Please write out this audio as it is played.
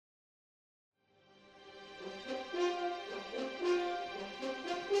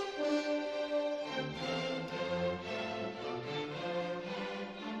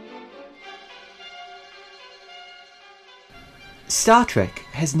Star Trek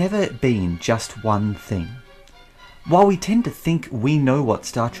has never been just one thing. While we tend to think we know what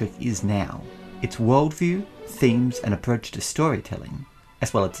Star Trek is now, its worldview, themes and approach to storytelling,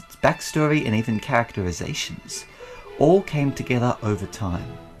 as well as its backstory and even characterizations, all came together over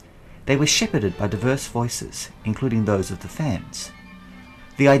time. They were shepherded by diverse voices, including those of the fans.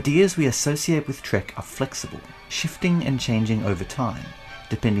 The ideas we associate with Trek are flexible, shifting and changing over time,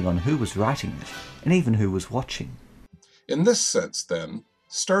 depending on who was writing it, and even who was watching. In this sense, then,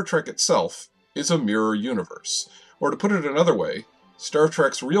 Star Trek itself is a mirror universe. Or to put it another way, Star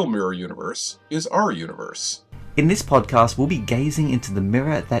Trek's real mirror universe is our universe. In this podcast, we'll be gazing into the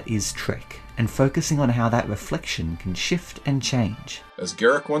mirror that is Trek, and focusing on how that reflection can shift and change. As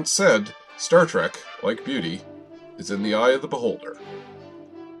Garrick once said, Star Trek, like beauty, is in the eye of the beholder.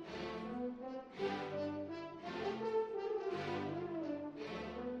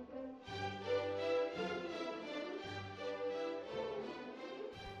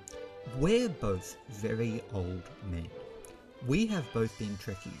 We're both very old men. We have both been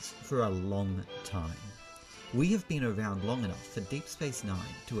Trekkies for a long time. We have been around long enough for Deep Space Nine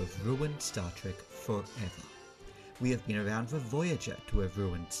to have ruined Star Trek forever. We have been around for Voyager to have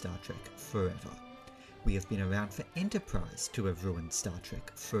ruined Star Trek forever. We have been around for Enterprise to have ruined Star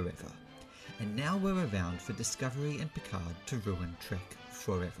Trek forever. And now we're around for Discovery and Picard to ruin Trek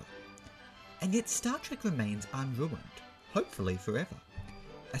forever. And yet Star Trek remains unruined, hopefully forever.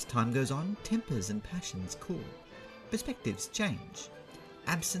 As time goes on, tempers and passions cool. Perspectives change.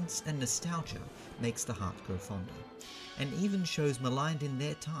 Absence and nostalgia makes the heart grow fonder. And even shows maligned in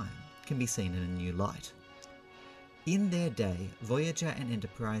their time can be seen in a new light. In their day, Voyager and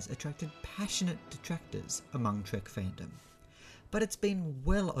Enterprise attracted passionate detractors among Trek fandom. But it's been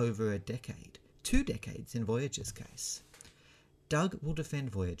well over a decade, 2 decades in Voyager's case. Doug will defend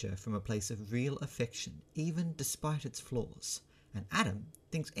Voyager from a place of real affection, even despite its flaws. And Adam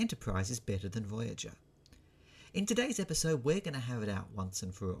thinks Enterprise is better than Voyager. In today's episode, we're going to have it out once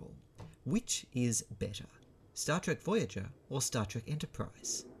and for all. Which is better, Star Trek Voyager or Star Trek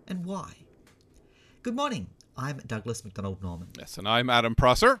Enterprise? And why? Good morning, I'm Douglas MacDonald Norman. Yes, and I'm Adam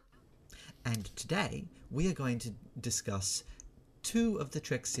Prosser. And today, we are going to discuss 2 of the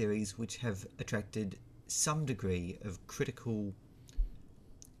Trek series which have attracted some degree of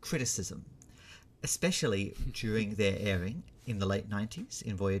criticism, especially during their airing in the late 90s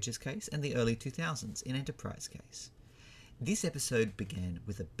in Voyager's case and the early 2000s in Enterprise case. This episode began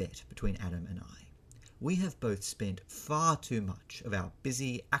with a bet between Adam and I. We have both spent far too much of our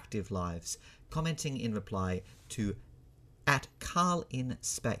busy, active lives commenting in reply to at Carl in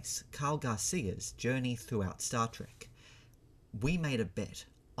Space, Carl Garcia's journey throughout Star Trek. We made a bet.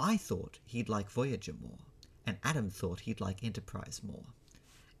 I thought he'd like Voyager more, and Adam thought he'd like Enterprise more.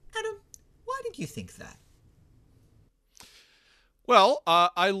 Adam, why did you think that? Well,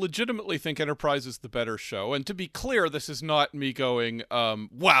 I legitimately think Enterprise is the better show. And to be clear, this is not me going,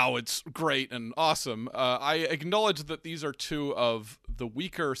 wow, it's great and awesome. I acknowledge that these are 2 of the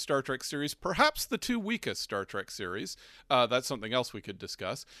weaker Star Trek series, perhaps the 2 weakest Star Trek series. That's something else we could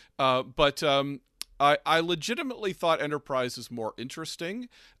discuss. But I legitimately thought Enterprise is more interesting.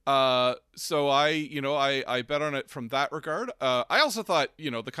 So I bet on it from that regard. I also thought,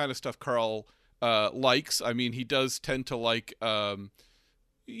 the kind of stuff Carl likes. I mean, he does tend to like, a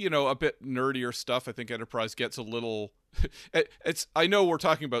bit nerdier stuff. I think Enterprise gets a little... I know we're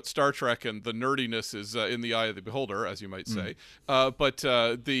talking about Star Trek and the nerdiness is in the eye of the beholder, as you might say. But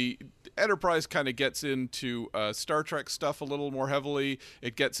the Enterprise kind of gets into Star Trek stuff a little more heavily.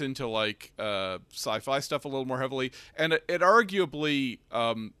 It gets into like sci-fi stuff a little more heavily. And it arguably...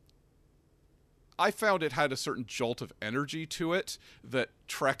 I found it had a certain jolt of energy to it that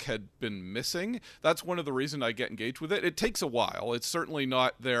Trek had been missing. That's one of the reasons I get engaged with it. It takes a while. It's certainly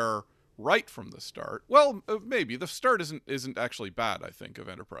not there right from the start. Well, maybe. The start isn't actually bad, I think, of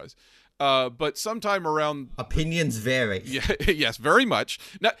Enterprise. But sometime around... Opinions vary. Yeah, yes, very much.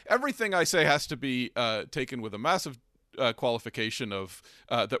 Now, everything I say has to be taken with a massive qualification of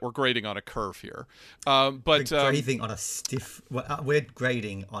that we're grading on a curve here. But we're grading on a stiff... We're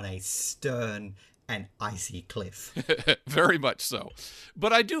grading on a stern and icy cliff. Very much so.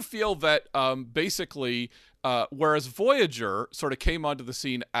 But I do feel that basically, whereas Voyager sort of came onto the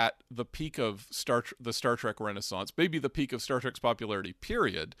scene at the peak of the Star Trek Renaissance, maybe the peak of Star Trek's popularity,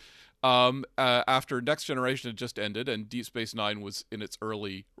 period, after Next Generation had just ended and Deep Space Nine was in its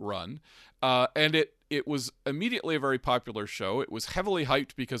early run. And it was immediately a very popular show. It was heavily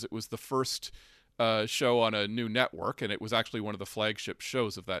hyped because it was the first show on a new network, and it was actually one of the flagship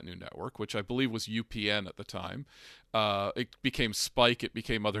shows of that new network, which I believe was UPN at the time. It became Spike. It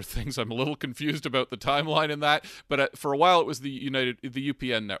became other things. I'm a little confused about the timeline in that, but for a while it was the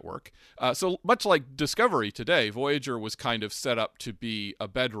UPN network. So much like Discovery today, Voyager was kind of set up to be a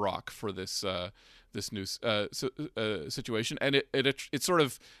bedrock for this new situation, and it sort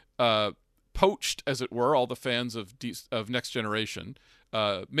of poached, as it were, all the fans of Next Generation.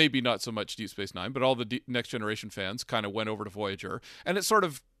 Maybe not so much Deep Space Nine, but all the Next Generation fans kind of went over to Voyager, and it sort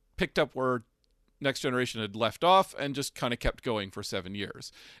of picked up where Next Generation had left off and just kind of kept going for 7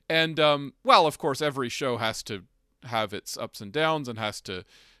 years. And well, of course, every show has to have its ups and downs and has to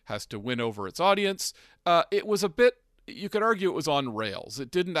win over its audience. It was a bit, you could argue it was on rails. It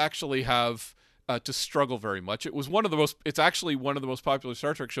didn't actually have to struggle very much. It's actually one of the most popular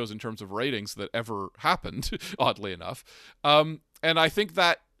Star Trek shows in terms of ratings that ever happened, oddly enough. And I think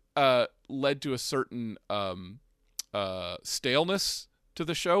that led to a certain staleness to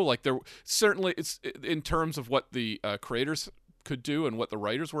the show. Like, there certainly, it's in terms of what the creators could do and what the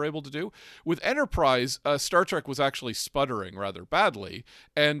writers were able to do. With Enterprise, Star Trek was actually sputtering rather badly,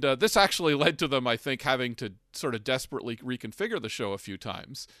 and this actually led to them, I think, having to sort of desperately reconfigure the show a few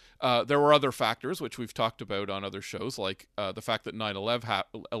times. There were other factors which we've talked about on other shows, like the fact that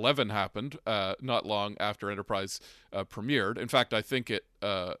 9/11 happened not long after Enterprise premiered. In fact, I think it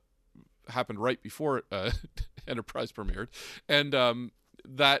happened right before Enterprise premiered, and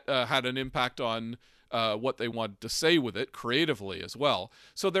that had an impact on what they wanted to say with it creatively as well.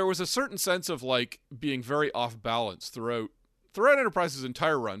 So there was a certain sense of like being very off balance throughout Enterprise's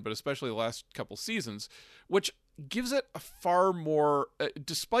entire run, but especially the last couple seasons, which gives it a far more,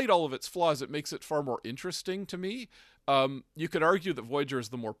 despite all of its flaws, it makes it far more interesting to me. You could argue that Voyager is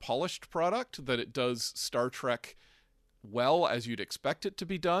the more polished product, that it does Star Trek well as you'd expect it to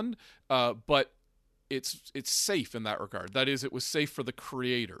be done, but it's safe in that regard. That is, it was safe for the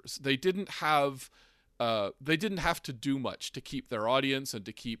creators. They didn't have to do much to keep their audience and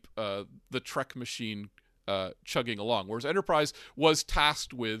to keep the Trek machine chugging along. Whereas Enterprise was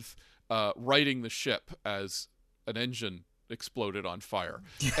tasked with righting the ship as an engine exploded on fire.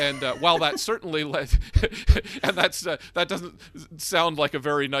 And while that certainly led, and that doesn't sound like a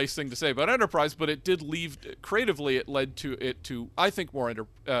very nice thing to say about Enterprise, but it did leave, creatively, it led to I think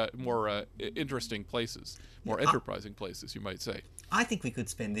more interesting places, more enterprising places, you might say. I think we could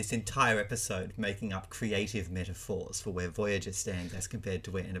spend this entire episode making up creative metaphors for where Voyager stands as compared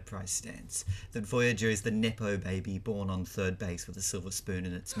to where Enterprise stands. That Voyager is the Nepo baby born on third base with a silver spoon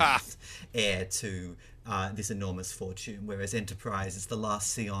in its mouth, heir to this enormous fortune, whereas Enterprise is the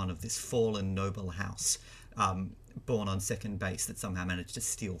last scion of this fallen noble house, born on second base that somehow managed to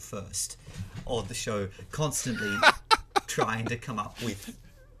steal first. Or the show constantly trying to come up with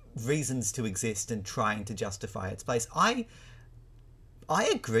reasons to exist and trying to justify its place. I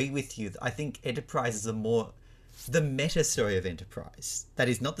agree with you. I think Enterprise is the meta story of Enterprise. That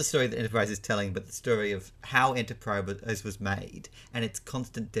is not the story that Enterprise is telling, but the story of how Enterprise was made and its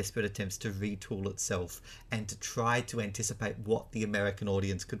constant desperate attempts to retool itself and to try to anticipate what the American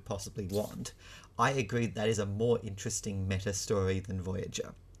audience could possibly want. I agree that is a more interesting meta story than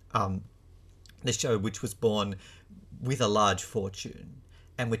Voyager. The show which was born with a large fortune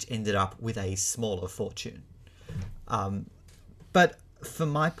and which ended up with a smaller fortune. But for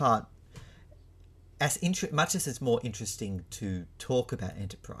my part, much as it's more interesting to talk about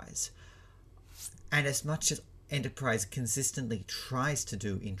Enterprise, and as much as Enterprise consistently tries to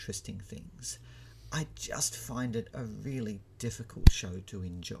do interesting things, I just find it a really difficult show to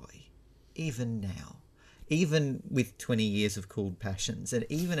enjoy, even now. Even with 20 years of Cooled Passions, and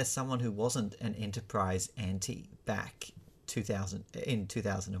even as someone who wasn't an Enterprise anti back in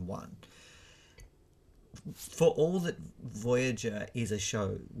 2001, for all that Voyager is a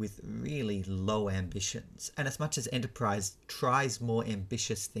show with really low ambitions, and as much as Enterprise tries more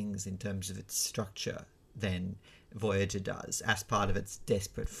ambitious things in terms of its structure than Voyager does, as part of its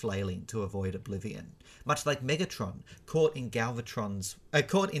desperate flailing to avoid oblivion, much like Megatron caught in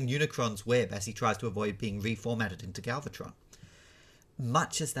Unicron's web as he tries to avoid being reformatted into Galvatron.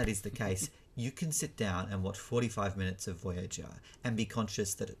 Much as that is the case, you can sit down and watch 45 minutes of Voyager and be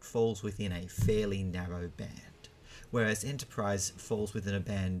conscious that it falls within a fairly narrow band, whereas Enterprise falls within a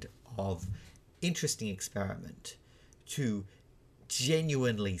band of interesting experiment to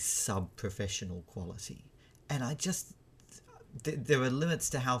genuinely sub-professional quality. And there are limits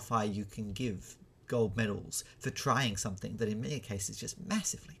to how far you can give gold medals for trying something that in many cases just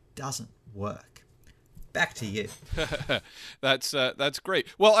massively doesn't work. Back to you. That's great.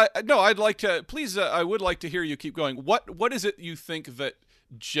 Well, I'd like to, please, I would like to hear you keep going. What is it you think that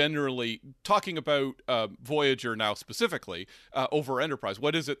generally talking about Voyager now specifically over Enterprise?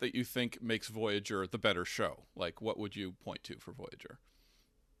 What is it that you think makes Voyager the better show? Like, what would you point to for Voyager?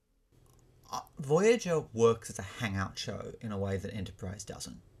 Voyager works as a hangout show in a way that Enterprise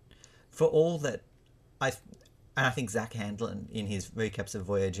doesn't. For all that and I think Zach Handlen in his recaps of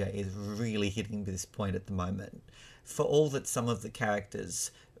Voyager is really hitting this point at the moment. For all that some of the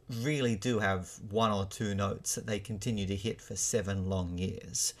characters really do have one or two notes that they continue to hit for 7 long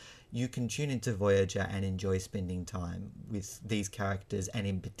years, you can tune into Voyager and enjoy spending time with these characters, and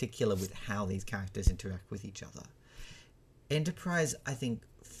in particular with how these characters interact with each other. Enterprise, I think,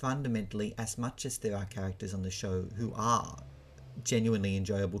 fundamentally, as much as there are characters on the show who are genuinely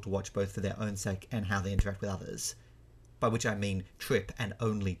enjoyable to watch both for their own sake and how they interact with others, by which I mean Trip and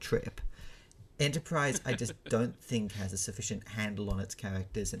only Trip, Enterprise I just don't think has a sufficient handle on its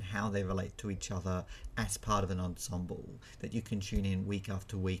characters and how they relate to each other as part of an ensemble that you can tune in week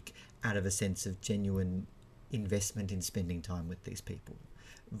after week out of a sense of genuine investment in spending time with these people.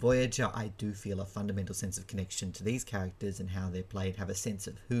 Voyager, I do feel a fundamental sense of connection to these characters and how they're played, have a sense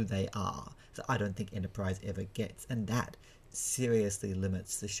of who they are, that I don't think Enterprise ever gets, and that seriously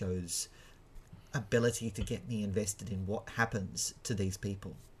limits the show's ability to get me invested in what happens to these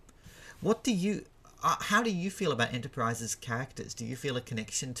people. What do you... how do you feel about Enterprise's characters? Do you feel a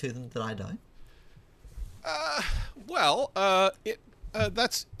connection to them that I don't?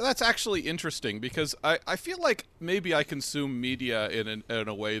 That's actually interesting because I feel like maybe I consume media in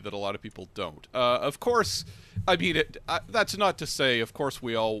a way that a lot of people don't. Of course, I mean, that's not to say, of course,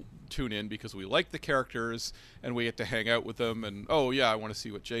 we all tune in because we like the characters and we get to hang out with them and, oh yeah, I want to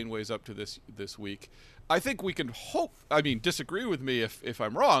see what Janeway's up to this week. I think we can disagree with me if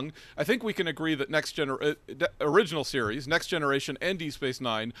I'm wrong. I think we can agree that original series, Next Generation, and Deep Space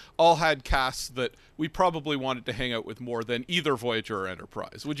Nine all had casts that we probably wanted to hang out with more than either Voyager or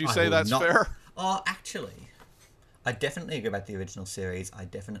Enterprise. Would you say that's fair? Oh, actually, I definitely agree about the original series. I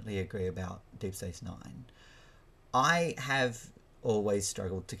definitely agree about Deep Space Nine. I have always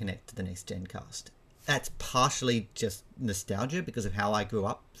struggled to connect to the Next Gen cast. That's partially just nostalgia because of how I grew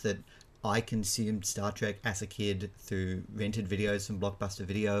up, that I consumed Star Trek as a kid through rented videos from Blockbuster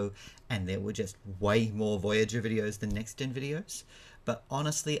Video, and there were just way more Voyager videos than Next Gen videos. But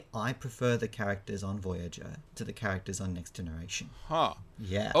honestly, I prefer the characters on Voyager to the characters on Next Generation. Huh.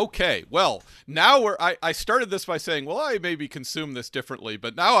 Yeah. Okay, well, now I started this by saying, well, I maybe consume this differently,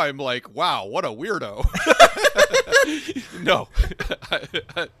 but now I'm like, wow, what a weirdo. No.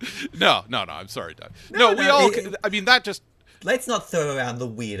 No, I'm sorry, Doug. That just... Let's not throw around the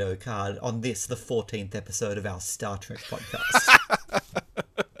weirdo card on the 14th episode of our Star Trek podcast.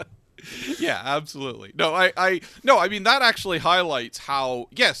 Yeah, absolutely. That actually highlights how,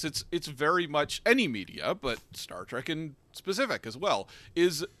 yes, it's very much any media, but Star Trek in specific as well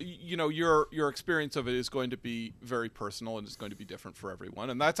is, your experience of it is going to be very personal and it's going to be different for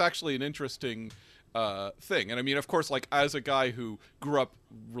everyone. And that's actually an interesting thing. And I mean, of course, like as a guy who grew up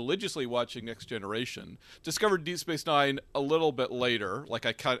religiously watching Next Generation, discovered Deep Space Nine a little bit later, like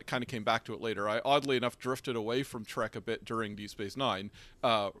I kind of came back to it later. I oddly enough drifted away from Trek a bit during Deep Space Nine,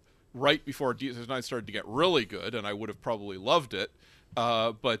 right before Deep Space Nine started to get really good, and I would have probably loved it.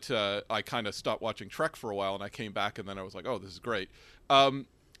 But I kind of stopped watching Trek for a while, and I came back, and then I was like, oh, this is great.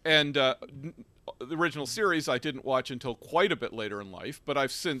 The original series I didn't watch until quite a bit later in life, but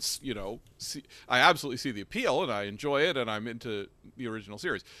I've since, I absolutely see the appeal, and I enjoy it, and I'm into the original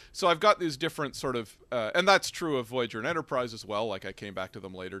series. So I've got these different sort of, and that's true of Voyager and Enterprise as well, like I came back to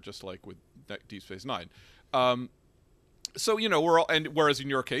them later, just like with Deep Space Nine. So, we're all, and whereas in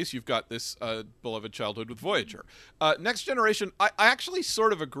your case, you've got this beloved childhood with Voyager. Next Generation, I actually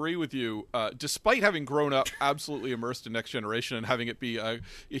sort of agree with you, despite having grown up absolutely immersed in Next Generation and having it be a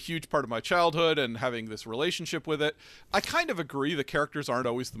huge part of my childhood and having this relationship with it. I kind of agree the characters aren't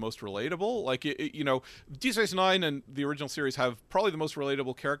always the most relatable. Like, Deep Space Nine and the original series have probably the most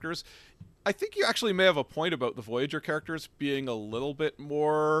relatable characters. I think you actually may have a point about the Voyager characters being a little bit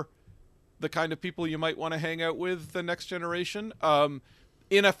more the kind of people you might want to hang out with the Next Generation.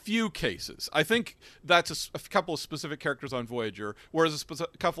 In a few cases. I think that's a couple of specific characters on Voyager, whereas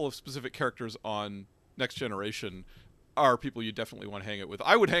a couple of specific characters on Next Generation are people you definitely want to hang out with.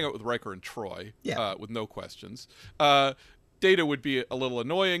 I would hang out with Riker and Troy, with no questions. Data would be a little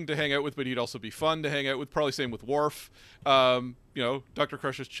annoying to hang out with, but he'd also be fun to hang out with. Probably same with Worf. Dr.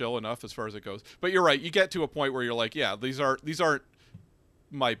 Crush is chill enough as far as it goes. But you're right. You get to a point where you're like, yeah, these aren't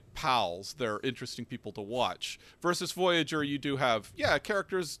my pals. They're interesting people to watch. Versus Voyager, you do have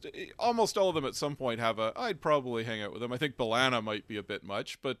characters, almost all of them at some point have I'd probably hang out with them. I think B'Elanna might be a bit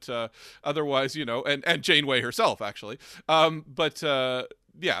much, but otherwise, and Janeway herself actually, but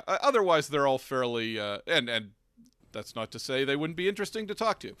yeah, otherwise they're all fairly and that's not to say they wouldn't be interesting to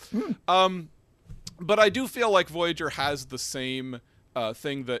talk to. But I do feel like Voyager has the same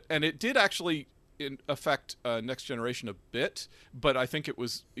thing that, and it did actually affect Next Generation a bit, but I think it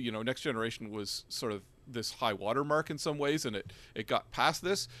was, Next Generation was sort of this high watermark in some ways, and it got past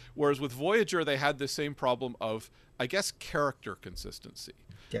this. Whereas with Voyager, they had the same problem of, I guess, character consistency.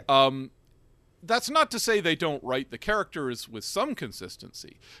 Yeah. That's not to say they don't write the characters with some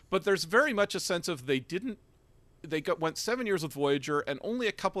consistency, but there's very much a sense of went 7 years with Voyager, and only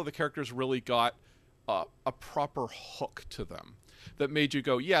a couple of the characters really got a proper hook to them that made you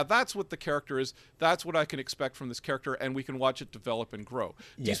go, yeah, that's what the character is. That's what I can expect from this character, and we can watch it develop and grow.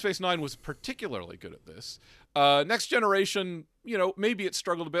 Yeah. Deep Space Nine was particularly good at this. Next Generation, maybe it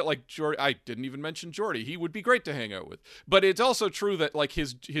struggled a bit. Like Geordi, I didn't even mention Geordi. He would be great to hang out with. But it's also true that like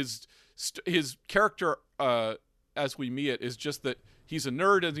his character, as we meet it, is just that he's a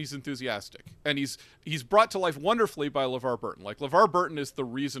nerd and he's enthusiastic, and he's brought to life wonderfully by LeVar Burton. Like LeVar Burton is the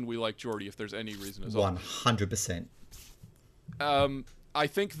reason we like Geordi, if there's any reason at all. 100%. I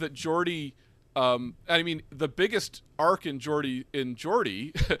think that Geordi, I mean, the biggest arc in Geordi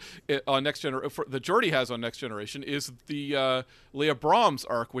on Next Generation that Geordi has on Next Generation is the Leah Brahms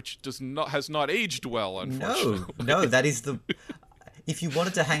arc, which has not aged well, unfortunately. No, that is the. If you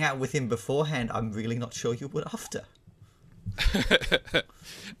wanted to hang out with him beforehand, I'm really not sure you would after.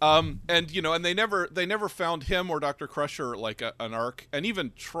 And they never found him or Dr. Crusher like an arc, and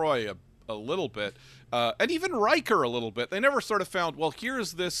even Troy a little bit, and even Riker a little bit. They never sort of found, well,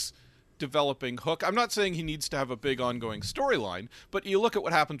 here's this developing hook. I'm not saying he needs to have a big ongoing storyline, but you look at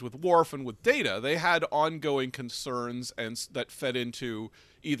what happened with Worf and with Data. They had ongoing concerns and that fed into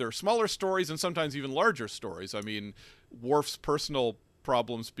either smaller stories and sometimes even larger stories. I mean, Worf's personal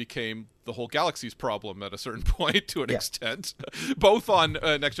problems became the whole galaxy's problem at a certain point to an extent, both on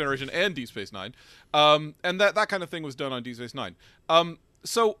Next Generation and Deep Space Nine. And that kind of thing was done on Deep Space Nine.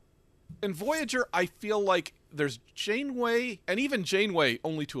 So in Voyager, I feel like there's Janeway, and even Janeway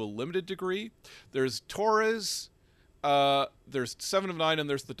only to a limited degree. There's Torres, there's Seven of Nine, and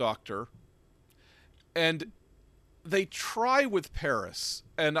there's the Doctor. And they try with Paris,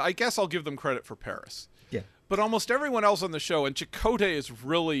 and I guess I'll give them credit for Paris. Yeah. But almost everyone else on the show, and Chakotay is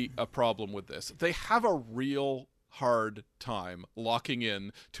really a problem with this, they have a real hard time locking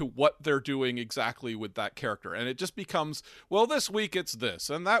in to what they're doing exactly with that character. And it just becomes, well, this week it's this,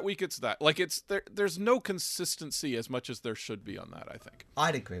 and that week it's that. Like, there's no consistency as much as there should be on that, I think.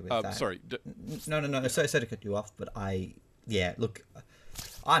 I'd agree with that. Sorry. No. Sorry to cut you off, but look,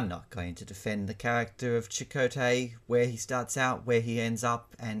 I'm not going to defend the character of Chakotay, where he starts out, where he ends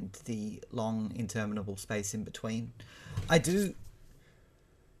up, and the long, interminable space in between.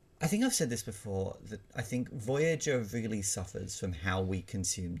 I think I've said this before, that I think Voyager really suffers from how we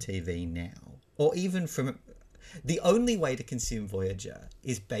consume TV now. Or even from... The only way to consume Voyager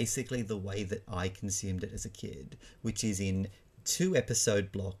is basically the way that I consumed it as a kid, which is in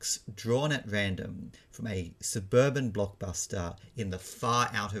 2-episode blocks drawn at random from a suburban blockbuster in the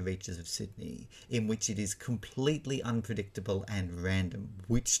far outer reaches of Sydney, in which it is completely unpredictable and random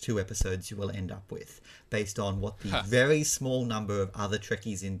which 2 episodes you will end up with, based on what the very small number of other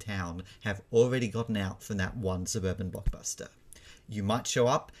Trekkies in town have already gotten out from that one suburban blockbuster. You might show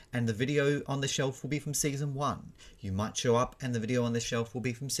up and the video on the shelf will be from season 1. You might show up and the video on the shelf will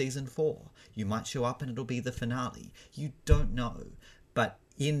be from season 4. You might show up and it'll be the finale. You don't know. But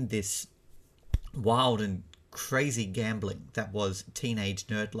in this wild and crazy gambling that was teenage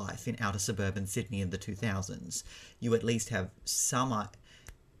nerd life in outer suburban Sydney in the 2000s, you at least have some...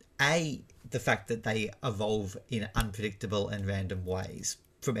 the fact that they evolve in unpredictable and random ways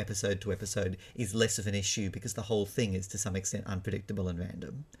from episode to episode is less of an issue because the whole thing is to some extent unpredictable and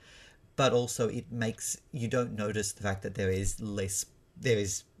random. But also it makes you don't notice the fact that there is less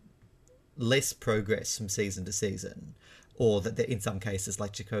progress from season to season, or that in some cases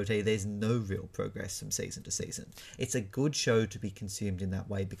like Chakotay, there's no real progress from season to season. It's a good show to be consumed in that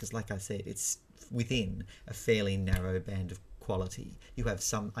way because, like I said, it's within a fairly narrow band of quality. You have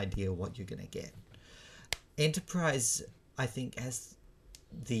some idea what you're going to get. Enterprise, I think, has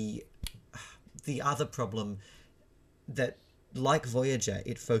the other problem that, like Voyager,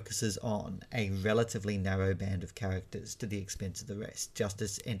 it focuses on a relatively narrow band of characters to the expense of the rest, just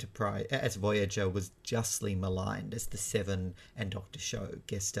as Voyager was justly maligned as the Seven and Doctor show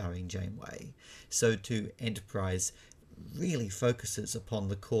guest starring Janeway. So too Enterprise really focuses upon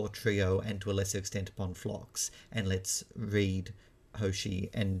the core trio and to a lesser extent upon Phlox, and lets Reed, Hoshi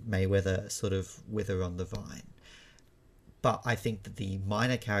and Mayweather sort of wither on the vine. But I think that the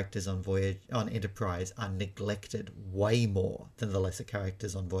minor characters on Enterprise are neglected way more than the lesser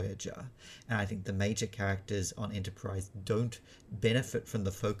characters on Voyager. And I think the major characters on Enterprise don't benefit from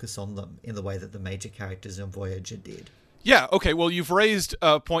the focus on them in the way that the major characters on Voyager did. Yeah, okay, well, you've raised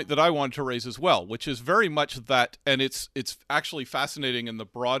a point that I wanted to raise as well, which is very much that, and it's actually fascinating in the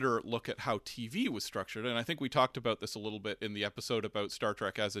broader look at how TV was structured, and I think we talked about this a little bit in the episode about Star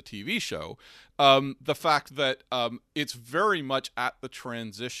Trek as a TV show, the fact that it's very much at the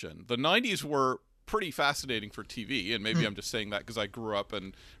transition. The 90s were pretty fascinating for TV, and maybe I'm just saying that because I grew up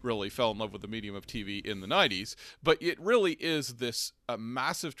and really fell in love with the medium of TV in the 90s, but it really is this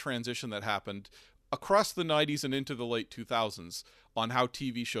massive transition that happened across the 90s and into the late 2000s on how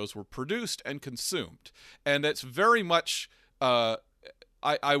TV shows were produced and consumed. And it's very much, I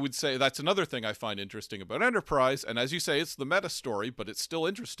would say that's another thing I find interesting about Enterprise. And as you say, it's the meta story, but it's still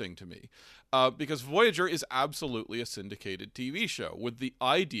interesting to me because Voyager is absolutely a syndicated TV show with the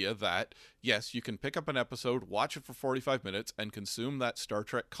idea that, yes, you can pick up an episode, watch it for 45 minutes, and consume that Star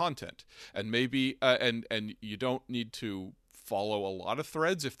Trek content. And maybe, and you don't need to follow a lot of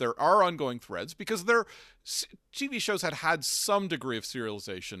threads if there are ongoing threads, because their TV shows had some degree of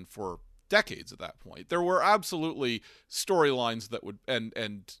serialization for decades at that point. There were absolutely storylines that would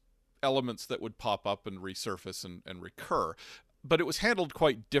and elements that would pop up and resurface and recur, but it was handled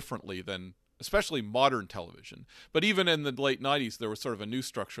quite differently than especially modern television. But even in the late 90s, there was sort of a new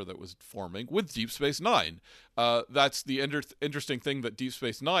structure that was forming with Deep Space Nine. That's the interesting thing, that Deep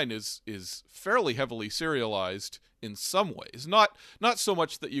Space Nine is fairly heavily serialized in some ways. Not so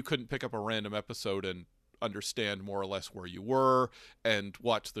much that you couldn't pick up a random episode and understand more or less where you were and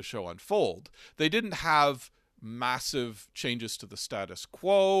watch the show unfold. They didn't have massive changes to the status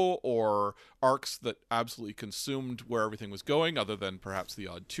quo or arcs that absolutely consumed where everything was going, other than perhaps the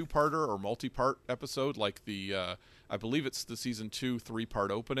odd two-parter or multi-part episode, like the I believe it's the season 2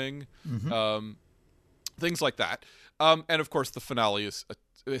 3-part opening, things like that. And of course the finale is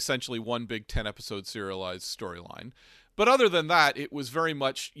essentially one big 10-episode serialized storyline. But other than that, it was very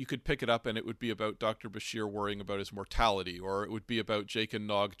much, you could pick it up and it would be about Dr. Bashir worrying about his mortality, or it would be about Jake and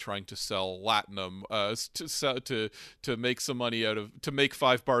Nog trying to sell latinum, to make some money to make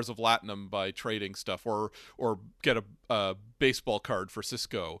 5 bars of latinum by trading stuff, or get a baseball card for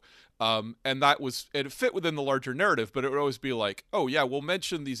Cisco. And it fit within the larger narrative, but it would always be like, oh yeah, we'll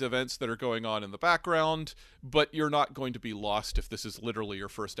mention these events that are going on in the background, but you're not going to be lost if this is literally your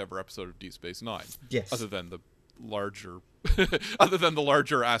first ever episode of Deep Space Nine. Yes. Other than the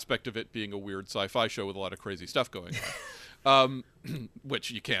larger aspect of it being a weird sci-fi show with a lot of crazy stuff going on,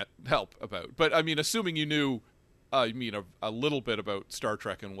 which you can't help about. But I mean, assuming you knew, a little bit about Star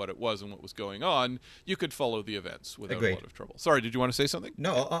Trek and what it was and what was going on, you could follow the events without a lot of trouble. Sorry, did you want to say something?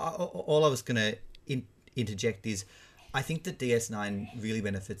 No, all I was going to interject is, I think that DS9 really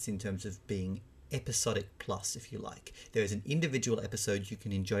benefits in terms of being episodic plus, if you like. There is an individual episode you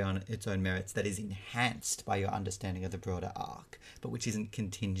can enjoy on its own merits that is enhanced by your understanding of the broader arc, but which isn't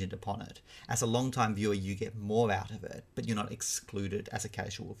contingent upon it. As a long-time viewer, you get more out of it, but you're not excluded as a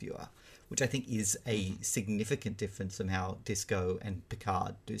casual viewer, which I think is a significant difference from how Disco and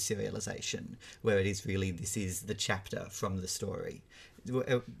Picard do serialization, where it is really, this is the chapter from the story.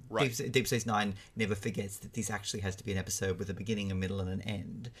 Right. Deep Space Nine never forgets that this actually has to be an episode with a beginning, a middle, and an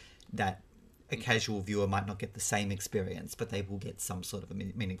end, that a casual viewer might not get the same experience, but they will get some sort of a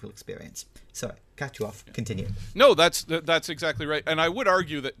meaningful experience. So, cut you off. Continue. No, that's exactly right. And I would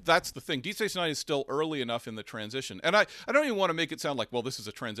argue that that's the thing. Deep Space Nine is still early enough in the transition. And I don't even want to make it sound like, well, this is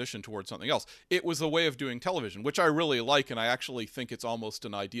a transition towards something else. It was a way of doing television, which I really like, and I actually think it's almost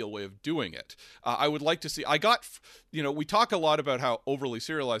an ideal way of doing it. I would like to see... we talk a lot about how overly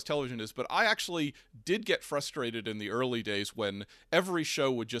serialized television is, but I actually did get frustrated in the early days when every show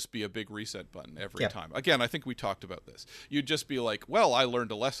would just be a big reset button every time. Again, I think we talked about this. You'd just be like, well, I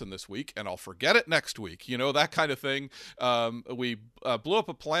learned a lesson this week, and I'll forget it next week. That kind of thing. We blew up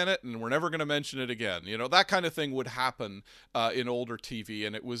a planet, and we're never going to mention it again. That kind of thing would happen in older TV,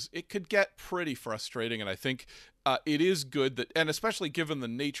 and it could get pretty frustrating, and I think it is good that, and especially given the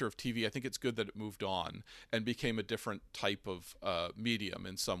nature of TV, I think it's good that it moved on and became a different type of medium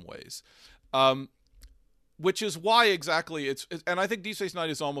in some ways. Which is why exactly and I think Deep Space Nine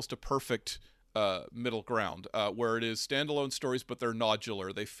is almost a perfect middle ground, where it is standalone stories, but they're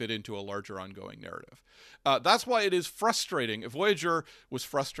nodular. They fit into a larger ongoing narrative. That's why it is frustrating. If Voyager was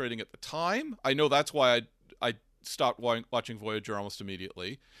frustrating at the time, I know that's why I stopped watching Voyager almost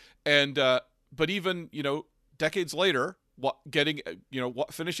immediately. And but even decades later,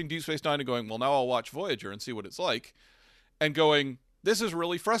 finishing Deep Space Nine and going, well, now I'll watch Voyager and see what it's like, and going, this is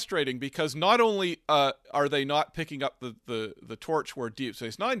really frustrating because not only are they not picking up the torch where Deep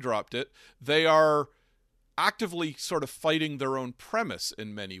Space Nine dropped it, they are actively sort of fighting their own premise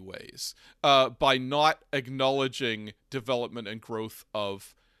in many ways by not acknowledging development and growth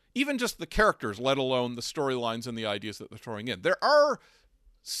of even just the characters, let alone the storylines and the ideas that they're throwing in. There are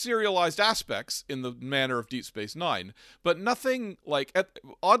serialized aspects in the manner of Deep Space Nine, but nothing like,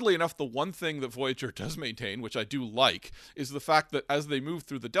 oddly enough, the one thing that Voyager does maintain, which I do like, is the fact that as they move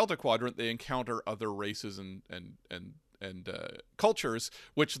through the Delta Quadrant, they encounter other races and cultures,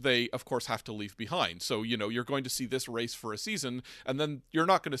 which they, of course, have to leave behind. So, you're going to see this race for a season, and then you're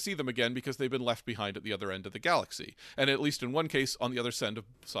not going to see them again because they've been left behind at the other end of the galaxy. And at least in one case, on the other side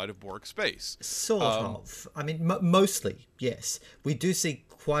of Borg space. Sort of. I mean, mostly, yes. We do see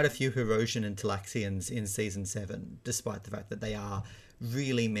quite a few Herosian and Talaxians in Season 7, despite the fact that they are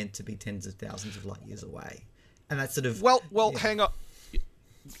really meant to be tens of thousands of light years away. And that's sort of... Well, hang on.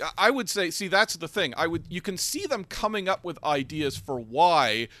 I would say, see, that's the thing. You can see them coming up with ideas for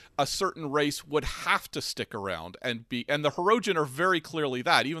why a certain race would have to stick around and the Herosian are very clearly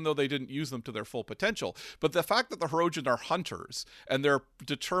that, even though they didn't use them to their full potential. But the fact that the Herosian are hunters and they're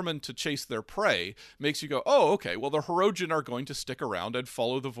determined to chase their prey makes you go, oh, okay, well, the Herosian are going to stick around and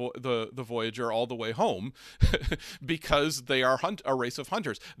follow the Voyager all the way home because they are a race of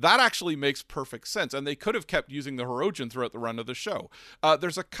hunters. That actually makes perfect sense, and they could have kept using the Herosian throughout the run of the show.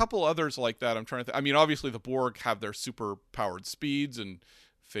 There's a couple others like that. I'm trying to think. I mean, obviously the Borg have their super powered speeds, and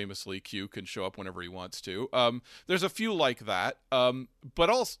famously Q can show up whenever he wants to. There's a few like that.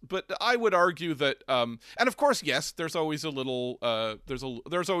 But I would argue that, and of course, yes, there's always a little,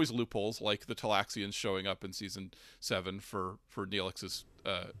 there's always loopholes, like the Talaxians showing up in Season 7 for Neelix's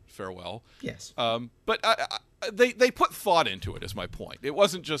farewell. Yes. But they put thought into it, is my point. It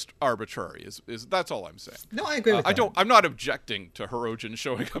wasn't just arbitrary. Is that's all I'm saying. No, I agree with that. I'm not objecting to Herosian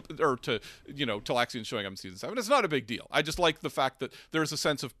showing up, or to Talaxian showing up in Season 7. It's not a big deal. I just like the fact that there's a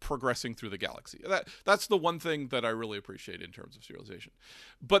sense of progressing through the galaxy. That's the one thing that I really appreciate in terms of serialization.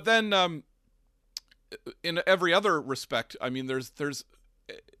 But then, in every other respect, I mean, there's,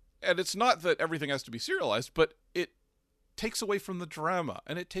 and it's not that everything has to be serialized, but it takes away from the drama,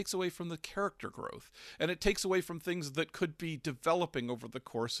 and it takes away from the character growth, and it takes away from things that could be developing over the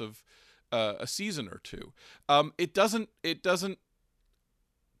course of a season or two. It doesn't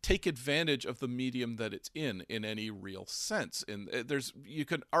take advantage of the medium that it's in any real sense. You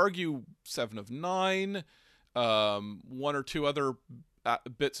could argue 7 of 9, one or two other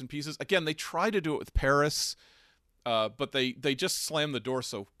bits and pieces. Again, they try to do it with Paris. But they just slam the door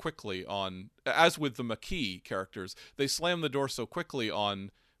so quickly on, as with the Maquis characters, they slam the door so quickly on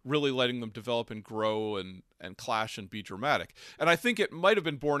really letting them develop and grow and clash and be dramatic. And I think it might have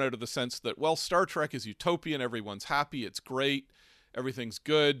been born out of the sense that, well, Star Trek is utopian, everyone's happy, it's great, everything's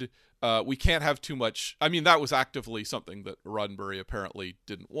good. We can't have too much. I mean, that was actively something that Roddenberry apparently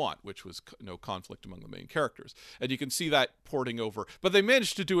didn't want, which was no conflict among the main characters. And you can see that porting over. But they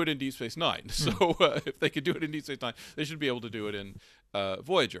managed to do it in Deep Space Nine. So if they could do it in Deep Space Nine, they should be able to do it in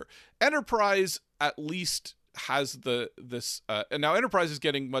Voyager. Enterprise at least has and now Enterprise is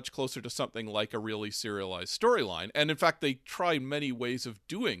getting much closer to something like a really serialized storyline, and in fact they try many ways of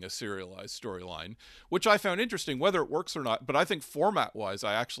doing a serialized storyline, which I found interesting, whether it works or not. But I think format wise,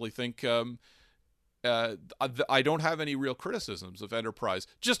 I actually think I don't have any real criticisms of Enterprise,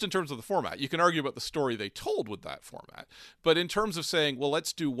 just in terms of the format. You can argue about the story they told with that format, but in terms of saying, well,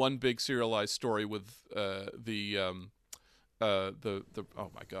 let's do one big serialized story with the oh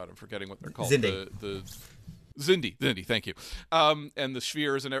my god, I'm forgetting what they're called. Xindi, thank you. And the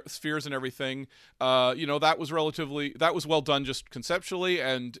spheres and everything. That was well done just conceptually,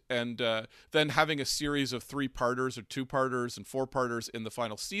 and then having a series of 3-parters or 2-parters and 4-parters in the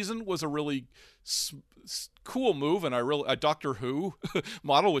final season was a really cool move, and a Doctor Who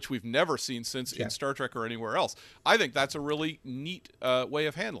model, which we've never seen since in Star Trek or anywhere else. I think that's a really neat way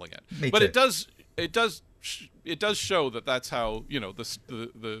of handling it. But it does show that that's how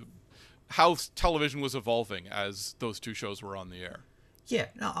the how television was evolving as those two shows were on the air. Yeah,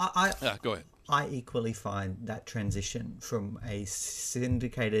 no, go ahead. I equally find that transition from a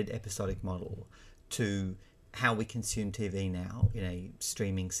syndicated episodic model to how we consume TV now in a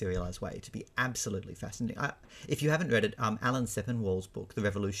streaming serialized way to be absolutely fascinating. If you haven't read it, Alan Sepinwall's book, The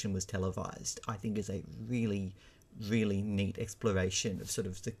Revolution Was Televised, I think is a really, really neat exploration of sort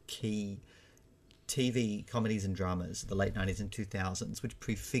of the key TV comedies and dramas of the late 90s and 2000s, which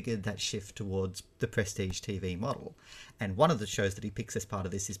prefigured that shift towards the prestige TV model. And one of the shows that he picks as part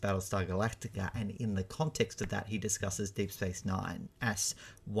of this is Battlestar Galactica, and in the context of that, he discusses Deep Space Nine as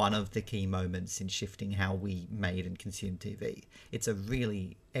one of the key moments in shifting how we made and consumed TV. It's a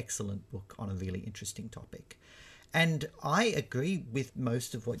really excellent book on a really interesting topic. And I agree with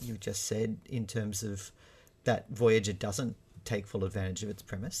most of what you just said in terms of that Voyager doesn't take full advantage of its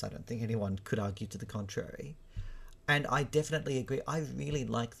premise. I don't think anyone could argue to the contrary. And I definitely agree. I really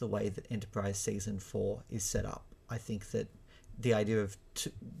like the way that Enterprise Season 4 is set up. I think that the idea of,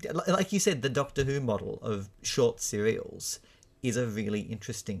 like you said, the Doctor Who model of short serials is a really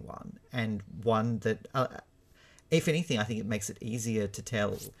interesting one. And one that, if anything, I think it makes it easier to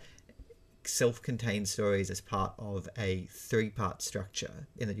tell self-contained stories as part of a 3-part structure,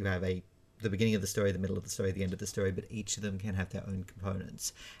 in that you have the beginning of the story, the middle of the story, the end of the story, but each of them can have their own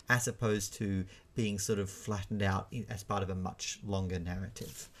components, as opposed to being sort of flattened out as part of a much longer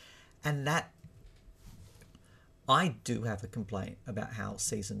narrative. And that, I do have a complaint about how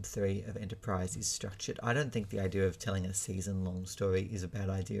Season 3 of Enterprise is structured. I don't think the idea of telling a season-long story is a bad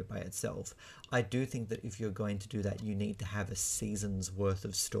idea by itself. I do think that if you're going to do that, you need to have a season's worth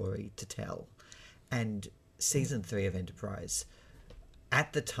of story to tell. And Season 3 of Enterprise,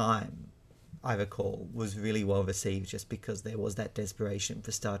 at the time, I recall, was really well received just because there was that desperation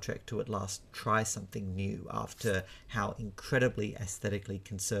for Star Trek to at last try something new after how incredibly aesthetically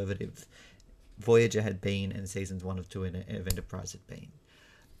conservative Voyager had been and seasons 1 of 2 of Enterprise had been.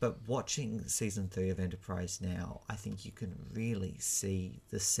 But watching Season 3 of Enterprise now, I think you can really see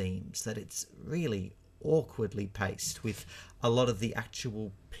the seams, that it's really awkwardly paced, with a lot of the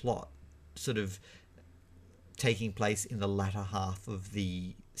actual plot sort of taking place in the latter half of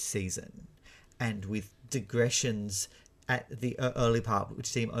the season, and with digressions at the early part which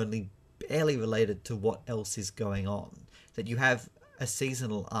seem only barely related to what else is going on. That you have a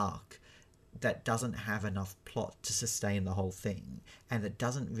seasonal arc that doesn't have enough plot to sustain the whole thing, and that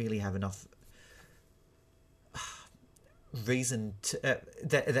doesn't really have enough reason to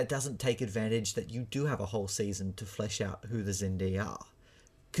that doesn't take advantage that you do have a whole season to flesh out who the Xindi are,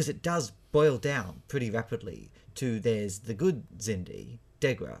 because it does boil down pretty rapidly to, there's the good Xindi,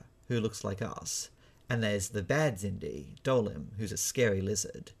 Degra, who looks like us, and there's the bad Xindi, Dolim, who's a scary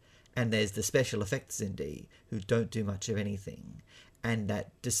lizard, and there's the special effects Xindi, who don't do much of anything, and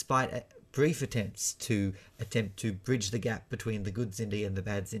that despite brief attempts to bridge the gap between the good Xindi and the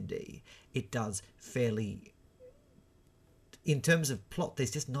bad Xindi, it does fairly, in terms of plot,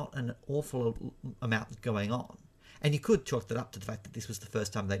 there's just not an awful amount going on. And you could chalk that up to the fact that this was the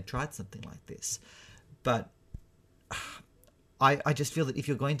first time they'd tried something like this. But I just feel that if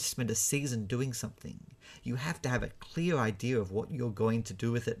you're going to spend a season doing something, you have to have a clear idea of what you're going to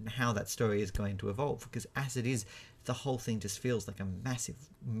do with it and how that story is going to evolve. Because as it is, the whole thing just feels like a massive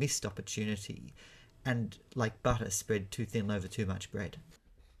missed opportunity, and like butter spread too thin over too much bread.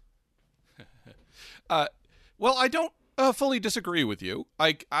 Well, I don't fully disagree with you.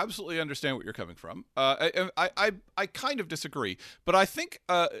 I absolutely understand what you're coming from. I kind of disagree, but I think,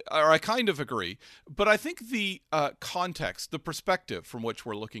 or I kind of agree, but I think the context, the perspective from which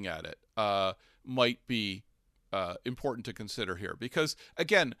we're looking at it, might be important to consider here. Because,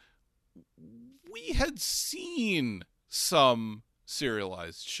 again, we had seen some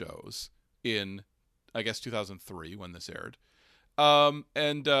serialized shows in, I guess, 2003 when this aired. And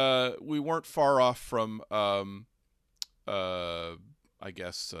we weren't far off from... I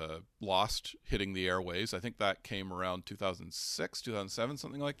guess Lost hitting the airways. I think that came around 2006, 2007,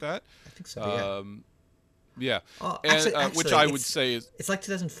 something like that. I think so, yeah. Oh, and, actually, which I would say is... It's like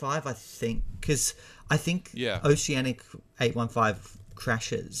 2005, I think, because I think Yeah. Oceanic 815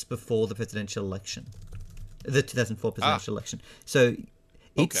 crashes before the presidential election. The 2004 presidential election. So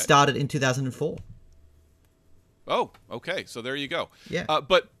it started in 2004. Oh, okay. So there you go. Yeah.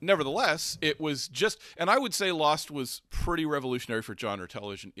 But nevertheless, it was just, and I would say Lost was pretty revolutionary for genre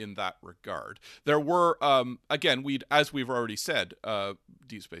television in that regard. There were, again, as we've already said,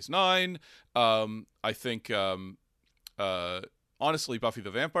 Deep Space Nine. I think, honestly, Buffy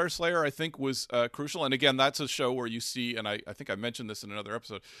the Vampire Slayer, I think, was crucial. And again, that's a show where you see, and I think I mentioned this in another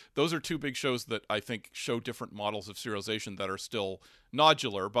episode, those are two big shows that I think show different models of serialization that are still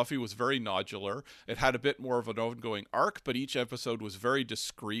nodular. Buffy was very nodular. It had a bit more of an ongoing arc, but each episode was very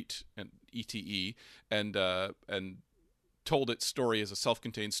discrete and ETE, and told its story as a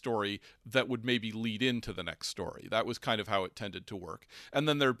self-contained story that would maybe lead into the next story. That was kind of how it tended to work. And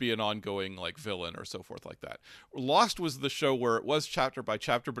then there'd be an ongoing like villain or so forth like that. Lost was the show where it was chapter by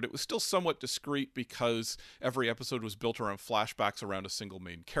chapter, but it was still somewhat discrete because every episode was built around flashbacks around a single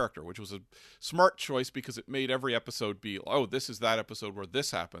main character, which was a smart choice because it made every episode be, oh, this is that episode where this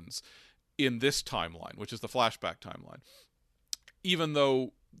happens in this timeline, which is the flashback timeline. Even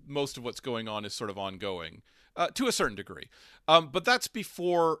though most of what's going on is sort of ongoing. To a certain degree. But that's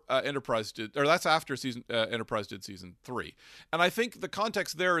before Enterprise did, or that's after Enterprise did season 3. And I think the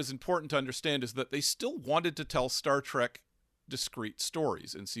context there is important to understand is that they still wanted to tell Star Trek discrete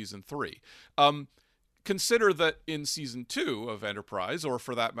stories in season 3. Consider that in season 2 of Enterprise, or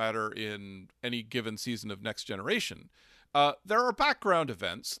for that matter in any given season of Next Generation, there are background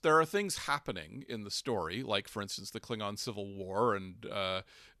events. There are things happening in the story, like, for instance, the Klingon Civil War and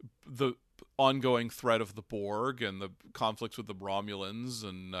the ongoing threat of the Borg and the conflicts with the Romulans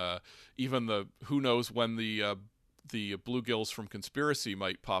and even the who knows when the bluegills from Conspiracy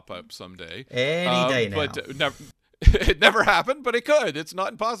might pop up someday. Any day now. But it never happened, but it could. It's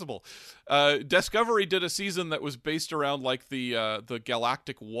not impossible. Discovery did a season that was based around like the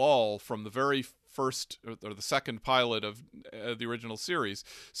galactic wall from the very first or the second pilot of the original series.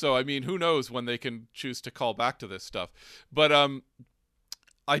 So I mean, who knows when they can choose to call back to this stuff. But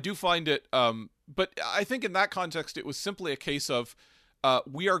I do find it but I think in that context it was simply a case of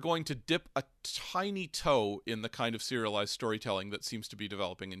we are going to dip a tiny toe in the kind of serialized storytelling that seems to be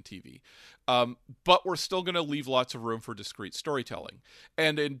developing in TV. But we're still going to leave lots of room for discrete storytelling.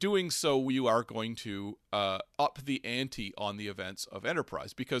 And in doing so, we are going to up the ante on the events of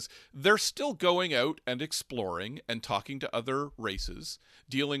Enterprise, because they're still going out and exploring and talking to other races,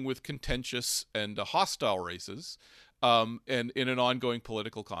 dealing with contentious and hostile races, and in an ongoing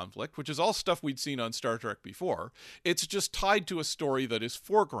political conflict, which is all stuff we'd seen on Star Trek before. It's just tied to a story that is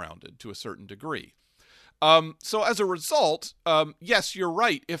foregrounded to a certain degree. So as a result, yes, you're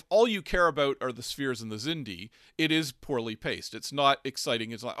right. If all you care about are the spheres and the Xindi, it is poorly paced. It's not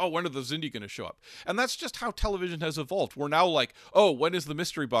exciting. It's like, oh, when are the Xindi going to show up? And that's just how television has evolved. We're now like, oh, when is the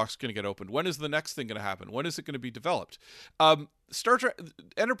mystery box going to get opened? When is the next thing going to happen? When is it going to be developed? Star Trek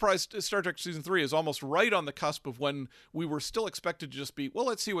Enterprise Star Trek season 3 is almost right on the cusp of when we were still expected to just be, well,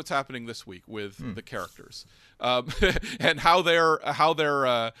 let's see what's happening this week with the characters, and how they're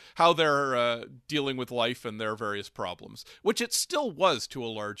dealing with life and their various problems, which it still was to a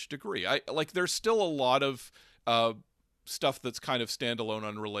large degree. There's still a lot of stuff that's kind of standalone,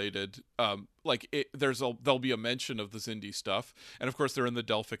 unrelated. There'll be a mention of the Xindi stuff, and of course they're in the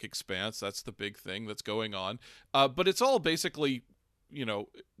Delphic Expanse. That's the big thing that's going on. But it's all basically,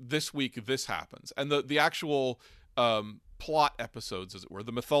 this week this happens, and the actual plot episodes, as it were,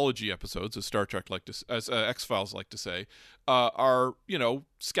 the mythology episodes, as Star Trek as X-Files like to say, are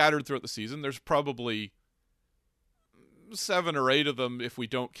scattered throughout the season. There's probably 7 or 8 of them if we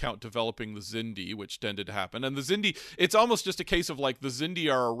don't count developing the Xindi, which tended to happen. And the Xindi, it's almost just a case of like the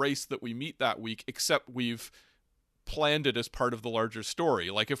Xindi are a race that we meet that week, except we've planned it as part of the larger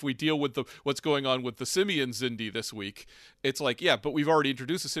story. Like if we deal with what's going on with the Simian Xindi this week, it's like, yeah, but we've already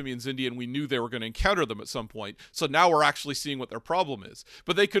introduced the Simian Xindi and we knew they were going to encounter them at some point. So now we're actually seeing what their problem is.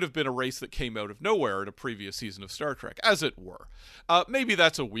 But they could have been a race that came out of nowhere in a previous season of Star Trek, as it were. Maybe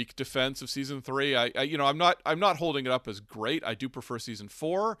that's a weak defense of season 3. I'm not holding it up as great. I do prefer season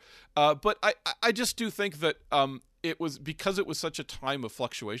 4. But I just do think that it was because it was such a time of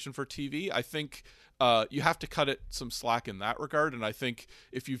fluctuation for TV. I think you have to cut it some slack in that regard, and I think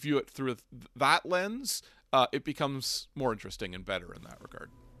if you view it through that lens, it becomes more interesting and better in that regard.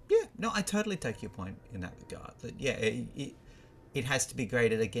 Yeah, no, I totally take your point in that regard. That yeah, it has to be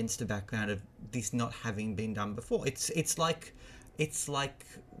graded against a background of this not having been done before. It's like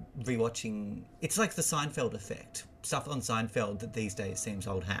rewatching. It's like the Seinfeld effect. Stuff on Seinfeld that these days seems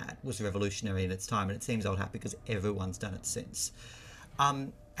old hat was revolutionary in its time, and it seems old hat because everyone's done it since.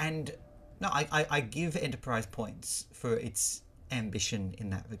 And no, I give Enterprise points for its ambition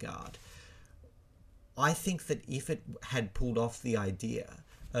in that regard. I think that if it had pulled off the idea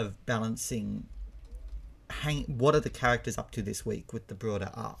of balancing what are the characters up to this week with the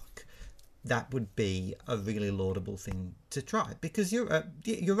broader arc, that would be a really laudable thing to try. Because you're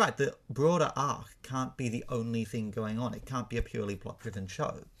right, the broader arc can't be the only thing going on. It can't be a purely plot-driven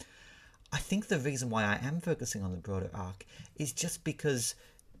show. I think the reason why I am focusing on the broader arc is just because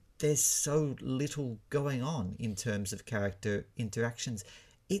there's so little going on in terms of character interactions.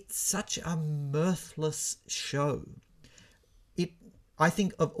 It's such a mirthless show. I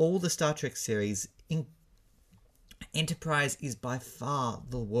think of all the Star Trek series, Enterprise is by far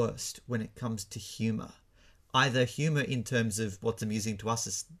the worst when it comes to humour. either humor in terms of what's amusing to us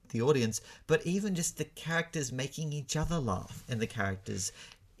as the audience, but even just the characters making each other laugh and the characters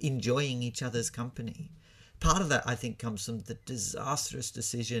enjoying each other's company. Part of that, I think, comes from the disastrous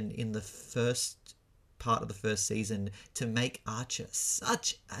decision in the first part of the first season to make Archer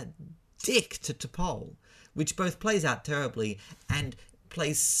such a dick to T'Pol, which both plays out terribly and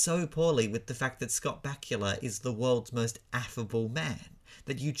plays so poorly with the fact that Scott Bakula is the world's most affable man.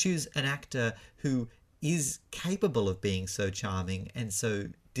 That you choose an actor who is capable of being so charming and so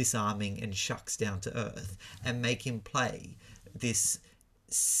disarming and shucks down to earth and make him play this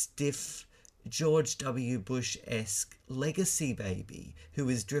stiff George W. Bush-esque legacy baby who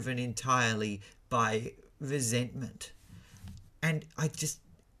is driven entirely by resentment. And I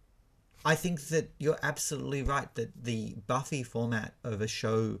think that you're absolutely right that the Buffy format of a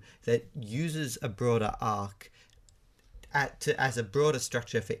show that uses a broader arc as a broader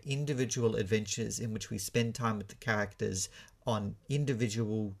structure for individual adventures in which we spend time with the characters on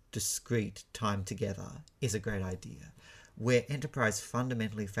individual, discrete time together is a great idea. Where Enterprise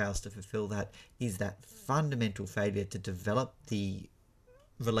fundamentally fails to fulfill that is that fundamental failure to develop the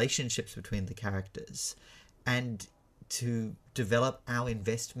relationships between the characters and to develop our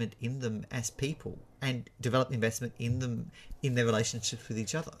investment in them as people and develop investment in them in their relationships with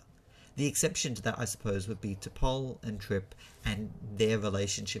each other. The exception to that, I suppose, would be T'Pol and Trip and their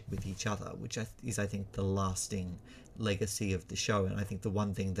relationship with each other, which is, I think, the lasting legacy of the show, and I think the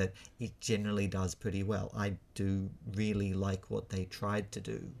one thing that it generally does pretty well. I do really like what they tried to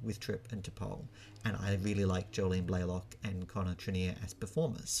do with Trip and T'Pol, and I really like Jolene Blalock and Connor Trinneer as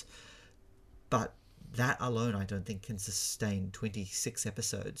performers. But that alone, I don't think, can sustain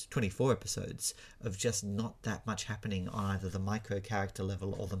 24 episodes of just not that much happening on either the micro character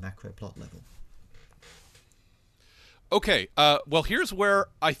level or the macro plot level. Okay, well, here's where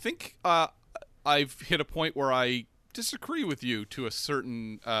I think I've hit a point where I disagree with you to a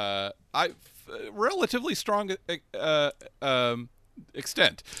certain, relatively strong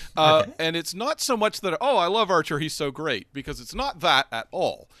extent. Okay. And it's not so much that, I love Archer, he's so great, because it's not that at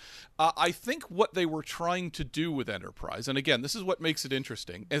all. I think what they were trying to do with Enterprise, and again, this is what makes it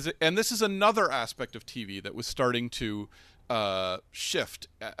interesting, and this is another aspect of TV that was starting to shift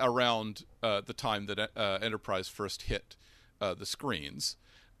around the time that Enterprise first hit the screens,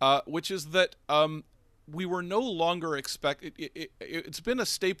 which is that we were no longer it's been a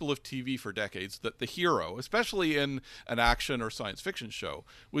staple of TV for decades that the hero, especially in an action or science fiction show,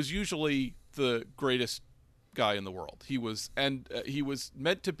 was usually the greatest guy in the world. He was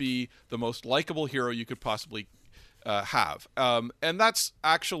meant to be the most likable hero you could possibly have, and that's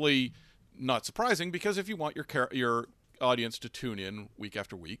actually not surprising, because if you want your audience to tune in week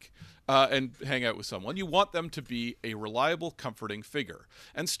after week and hang out with someone, you want them to be a reliable, comforting figure.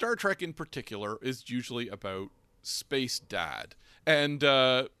 And Star Trek in particular is usually about space dad and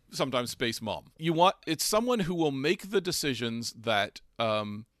sometimes space mom. It's someone who will make the decisions that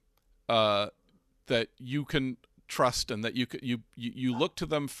that you can trust and that you look to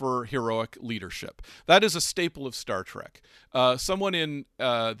them for heroic leadership. That is a staple of Star Trek. Someone in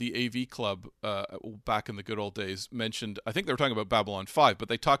the AV Club back in the good old days mentioned, I think they were talking about Babylon 5, but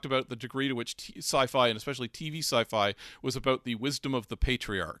they talked about the degree to which sci-fi, and especially TV sci-fi, was about the wisdom of the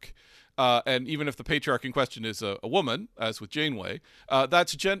patriarch. And even if the patriarch in question is a woman, as with Janeway,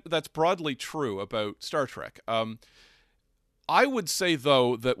 that's broadly true about Star Trek. I would say,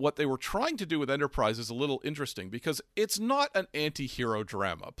 though, that what they were trying to do with Enterprise is a little interesting, because it's not an anti-hero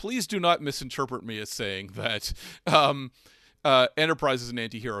drama. Please do not misinterpret me as saying that Enterprise is an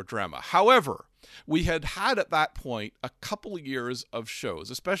anti-hero drama. However, we had at that point a couple of years of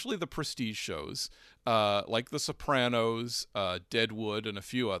shows, especially the prestige shows, like The Sopranos, Deadwood, and a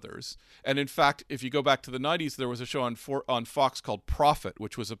few others. And in fact, if you go back to the 90s, there was a show on Fox called Prophet,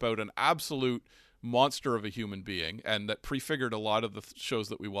 which was about an absolute monster of a human being, and that prefigured a lot of the shows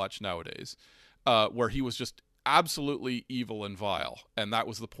that we watch nowadays, where he was just absolutely evil and vile, and that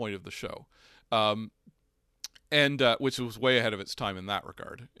was the point of the show, and which was way ahead of its time in that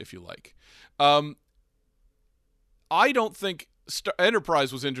regard, if you like. I don't think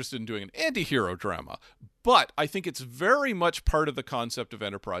Enterprise was interested in doing an anti-hero drama, but I think it's very much part of the concept of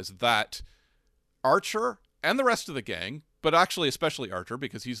Enterprise that Archer and the rest of the gang, but actually especially Archer,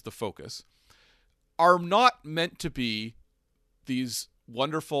 because he's the focus, are not meant to be these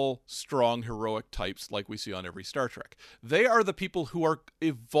wonderful, strong, heroic types like we see on every Star Trek. They are the people who are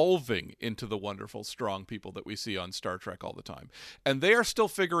evolving into the wonderful, strong people that we see on Star Trek all the time. And they are still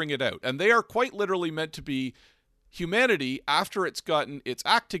figuring it out. And they are quite literally meant to be humanity after it's gotten its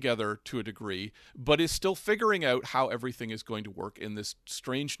act together to a degree, but is still figuring out how everything is going to work in this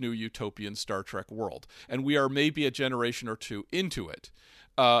strange new utopian Star Trek world. And we are maybe a generation or two into it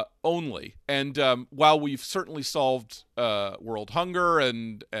only. And while we've certainly solved world hunger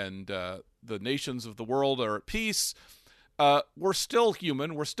and the nations of the world are at peace, we're still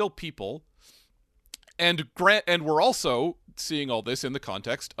human, we're still people. And we're also seeing all this in the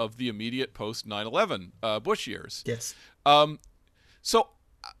context of the immediate post 9/11 Bush years. Yes. So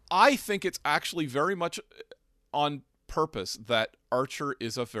I think it's actually very much on purpose that Archer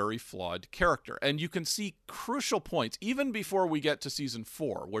is a very flawed character. And you can see crucial points, even before we get to season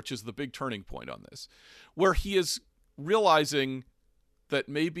 4, which is the big turning point on this, where he is realizing that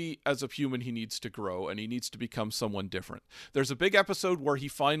maybe as a human he needs to grow and he needs to become someone different. There's a big episode where he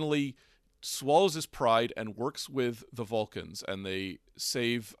finally swallows his pride and works with the Vulcans, and they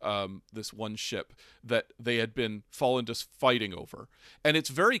save this one ship that they had been fallen to fighting over. And it's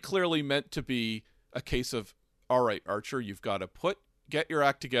very clearly meant to be a case of, all right, Archer, you've got to get your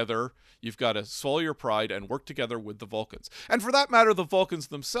act together, you've got to swallow your pride and work together with the Vulcans. And for that matter, the Vulcans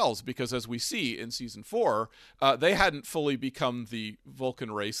themselves, because as we see in season 4, they hadn't fully become the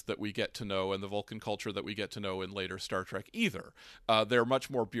Vulcan race that we get to know and the Vulcan culture that we get to know in later Star Trek either. They're much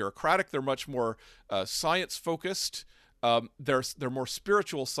more bureaucratic, they're much more science-focused. Their more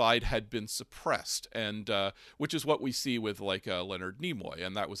spiritual side had been suppressed, and which is what we see with like Leonard Nimoy,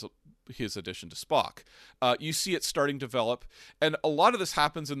 and that was his addition to Spock. You see it starting to develop, and a lot of this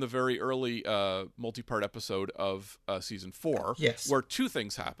happens in the very early multi-part episode of season 4, yes, where two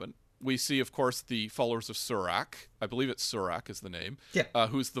things happen. We see, of course, the followers of Surak. I believe it's Surak is the name. Yeah.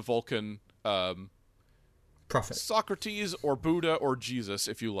 Who's the Vulcan prophet, Socrates or Buddha or Jesus,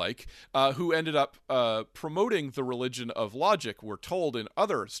 if you like, who ended up promoting the religion of logic, we're told in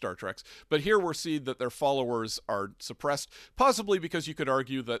other Star Treks. But here we're seeing that their followers are suppressed, possibly because you could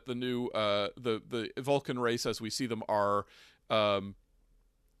argue that the new the Vulcan race as we see them are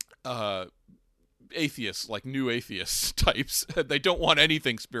atheists, like new atheist types. They don't want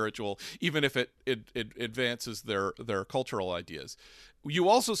anything spiritual, even if it advances their cultural ideas. You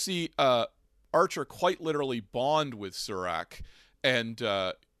also see Archer quite literally bond with Surak and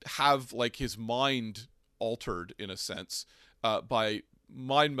have like his mind altered in a sense by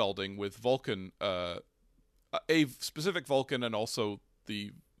mind melding with Vulcan, a specific Vulcan, and also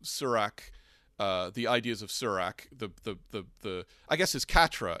the Surak, the ideas of Surak. The I guess his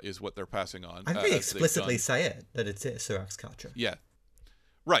Katra is what they're passing on. I think explicitly say it that it's Surak's Katra. Yeah.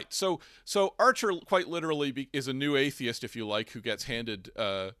 Right. So Archer quite literally is a new atheist, if you like, who gets handed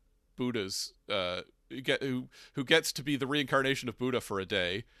Buddha's who gets to be the reincarnation of Buddha for a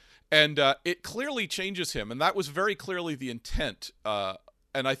day, and it clearly changes him, and that was very clearly the intent,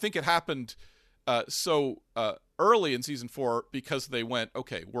 and I think it happened so early in season 4 because they went,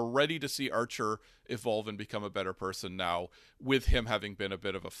 okay, we're ready to see Archer evolve and become a better person now, with him having been a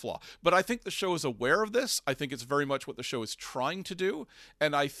bit of a flaw. But I think the show is aware of this. I think it's very much what the show is trying to do,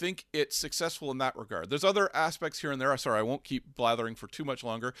 and I think it's successful in that regard. There's other aspects here and there. Sorry, I won't keep blathering for too much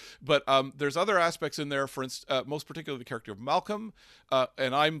longer, but there's other aspects in there, for instance, most particularly the character of Malcolm,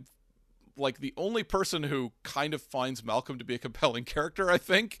 and I'm like the only person who kind of finds Malcolm to be a compelling character, I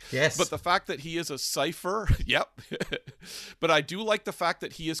think. Yes. But the fact that he is a cipher, yep. But I do like the fact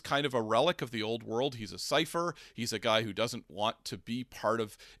that he is kind of a relic of the old world. He's a cipher. He's a guy who doesn't want to be part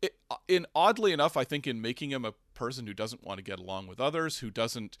of it. Oddly enough, I think in making him a person who doesn't want to get along with others, who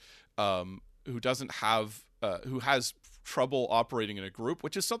has trouble operating in a group,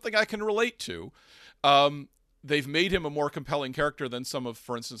 which is something I can relate to. They've made him a more compelling character than some of,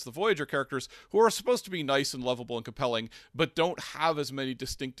 for instance, the Voyager characters, who are supposed to be nice and lovable and compelling, but don't have as many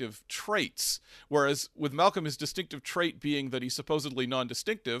distinctive traits. Whereas with Malcolm, his distinctive trait being that he's supposedly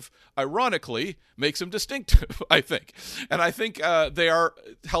non-distinctive, ironically, makes him distinctive, I think. And I think they are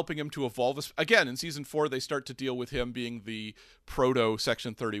helping him to evolve. Again, in season 4, they start to deal with him being the proto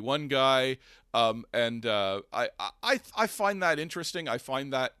Section 31 guy. I find that interesting. I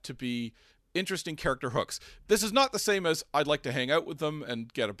find that to be interesting character hooks. This is not the same as I'd like to hang out with them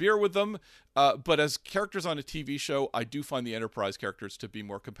and get a beer with them, but as characters on a TV show, I do find the Enterprise characters to be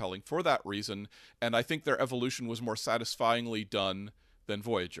more compelling for that reason, and I think their evolution was more satisfyingly done than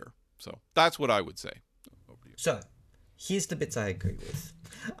Voyager. So that's what I would say. Over to you. So here's the bits I agree with.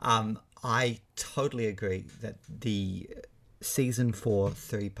 I totally agree that the season 4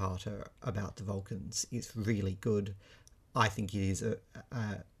 3-parter about the Vulcans is really good. I think it is a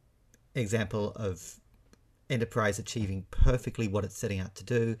example of Enterprise achieving perfectly what it's setting out to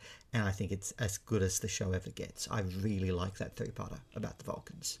do, and I think it's as good as the show ever gets. I really like that 3-parter about the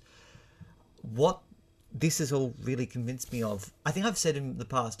Vulcans. What this has all really convinced me of... I think I've said in the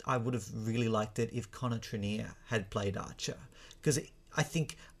past, I would have really liked it if Connor Trinneer had played Archer. Because I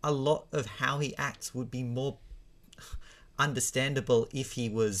think a lot of how he acts would be more understandable if he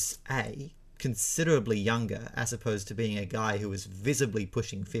was, A, considerably younger, as opposed to being a guy who was visibly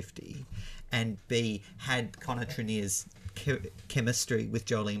pushing 50, and B, had Connor Trinneer's chemistry with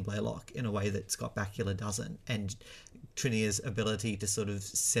Jolene Blalock in a way that Scott Bakula doesn't, and Trinneer's ability to sort of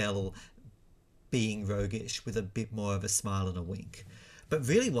sell being roguish with a bit more of a smile and a wink. But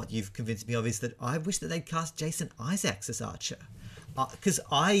really what you've convinced me of is that I wish that they'd cast Jason Isaacs as Archer. Because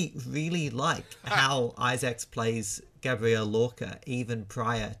I really like how Isaacs plays Gabriel Lorca even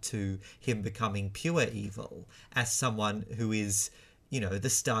prior to him becoming pure evil, as someone who is, you know, the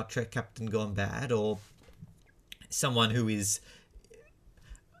Star Trek Captain Gone Bad, or someone who is,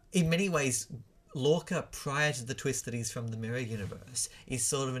 in many ways, Lorca, prior to the twist that he's from the Mirror Universe, is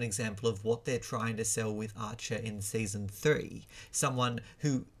sort of an example of what they're trying to sell with Archer in season 3. Someone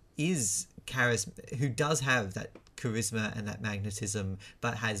who is who does have that charisma and that magnetism,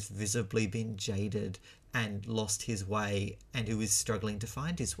 but has visibly been jaded and lost his way, and who is struggling to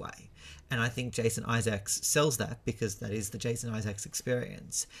find his way. And I think Jason Isaacs sells that, because that is the Jason Isaacs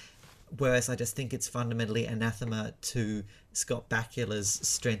experience. Whereas I just think it's fundamentally anathema to Scott Bakula's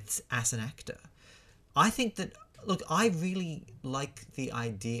strengths as an actor. I think that, look, I really like the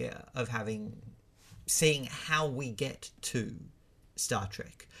idea of seeing how we get to Star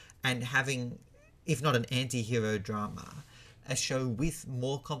Trek, and having, if not an anti-hero drama, a show with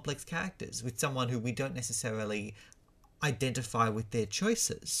more complex characters, with someone who we don't necessarily identify with their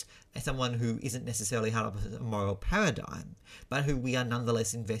choices, and someone who isn't necessarily held up as a moral paradigm, but who we are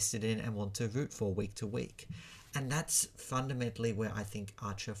nonetheless invested in and want to root for week to week. And that's fundamentally where I think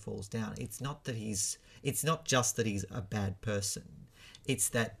Archer falls down. It's not just that he's a bad person. It's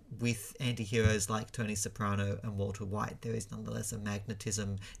that with anti-heroes like Tony Soprano and Walter White, there is nonetheless a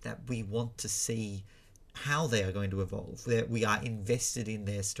magnetism that we want to see how they are going to evolve, that we are invested in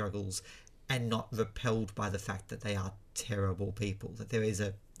their struggles and not repelled by the fact that they are terrible people, that there is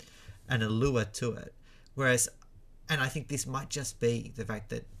an allure to it. Whereas, and I think this might just be the fact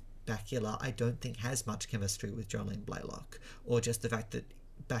that Bakula, I don't think, has much chemistry with Jolene Blalock, or just the fact that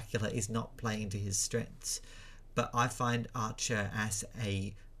Bakula is not playing to his strengths. But I find Archer as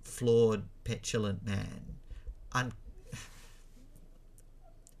a flawed, petulant man,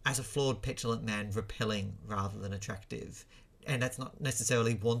 repelling rather than attractive. And that's not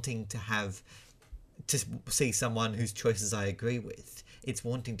necessarily wanting to see someone whose choices I agree with. It's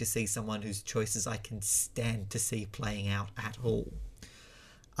wanting to see someone whose choices I can stand to see playing out at all.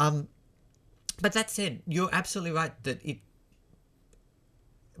 But that said, you're absolutely right that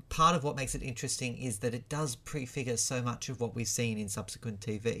part of what makes it interesting is that it does prefigure so much of what we've seen in subsequent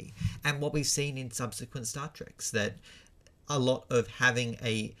TV and what we've seen in subsequent Star Treks, that a lot of having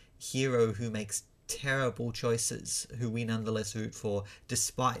a hero who makes terrible choices, who we nonetheless root for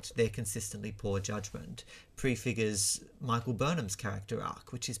despite their consistently poor judgment, prefigures Michael Burnham's character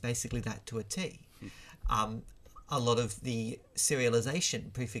arc, which is basically that to a T. A lot of the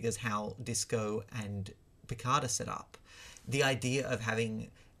serialization prefigures how Disco and Picard are set up. The idea of having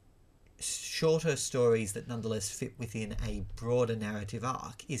shorter stories that nonetheless fit within a broader narrative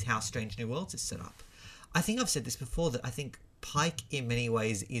arc is how Strange New Worlds is set up. I think I've said this before, that I think Pike in many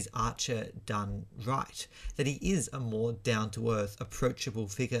ways is Archer done right, that he is a more down-to-earth, approachable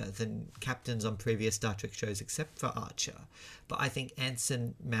figure than captains on previous Star Trek shows except for Archer. But I think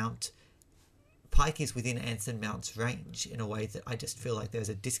Pike is within Anson Mount's range in a way that I just feel like there's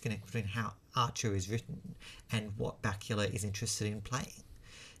a disconnect between how Archer is written and what Bakula is interested in playing.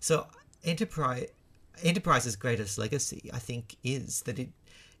 So Enterprise's greatest legacy, I think, is that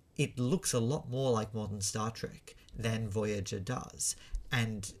it looks a lot more like modern Star Trek than Voyager does.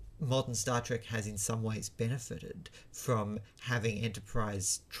 And modern Star Trek has in some ways benefited from having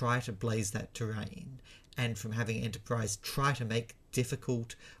Enterprise try to blaze that terrain, and from having Enterprise try to make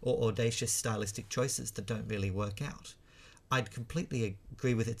difficult or audacious stylistic choices that don't really work out. I'd completely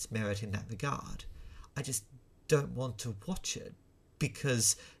agree with its merit in that regard. I just don't want to watch it,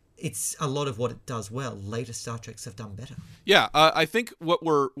 because it's a lot of what it does well. Later Star Treks have done better. Yeah, I think what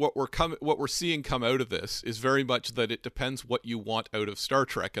we're seeing come out of this is very much that it depends what you want out of Star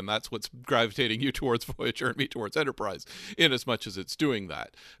Trek, and that's what's gravitating you towards Voyager and me towards Enterprise, in as much as it's doing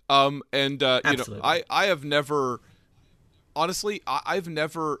that. I have never, honestly, I've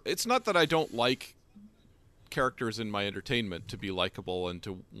never. It's not that I don't like characters in my entertainment to be likable and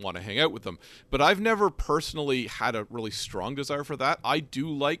to want to hang out with them, but I've never personally had a really strong desire for that. I do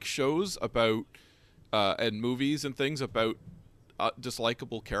like shows about and movies and things about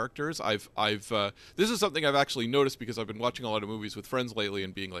dislikable characters. This is something I've actually noticed because I've been watching a lot of movies with friends lately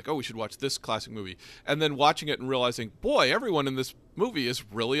and being like, oh, we should watch this classic movie, and then watching it and realizing, boy, everyone in this movie is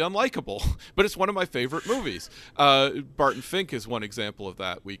really unlikable, but it's one of my favorite movies. Barton Fink is one example of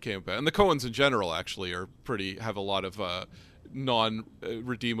that. We came back, and the Coens in general actually have a lot of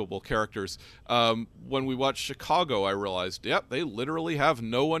non-redeemable characters. When we watched Chicago, I realized, yep, they literally have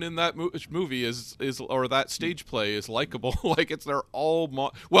no one in that movie or that stage play is likable. Like they're all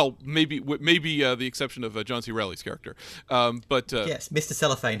maybe the exception of John C. Reilly's character, but yes, Mr.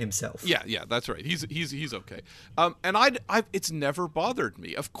 Cellophane himself. Yeah, that's right. He's okay. And it's never bothered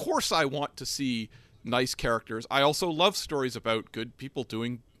me. Of course, I want to see nice characters. I also love stories about good people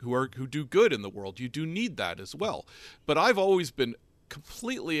who do good in the world. You do need that as well. But I've always been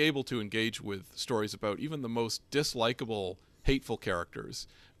completely able to engage with stories about even the most dislikable, hateful characters,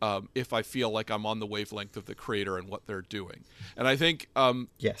 if I feel like I'm on the wavelength of the creator and what they're doing. And I think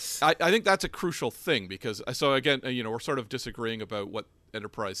yes, I think that's a crucial thing, because so again, we're sort of disagreeing about what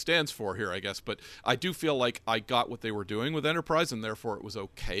Enterprise stands for here, I guess, but I do feel like I got what they were doing with Enterprise, and therefore it was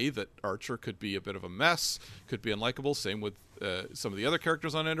okay that Archer could be a bit of a mess, could be unlikable. Same with some of the other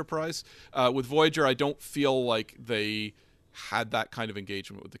characters on Enterprise. With Voyager, I don't feel like they had that kind of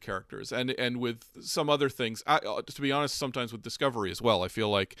engagement with the characters, and with some other things, to be honest, sometimes with Discovery as well, I feel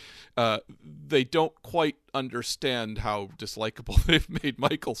like they don't quite understand how dislikable they've made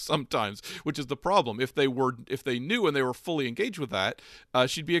Michael sometimes, which is the problem. If they knew and they were fully engaged with that,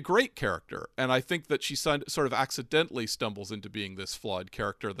 she'd be a great character. And I think that she sort of accidentally stumbles into being this flawed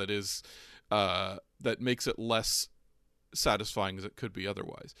character that is that makes it less satisfying as it could be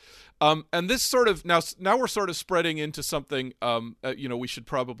otherwise. And this sort of now we're sort of spreading into something we should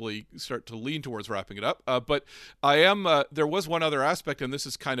probably start to lean towards wrapping it up, but I am there was one other aspect, and this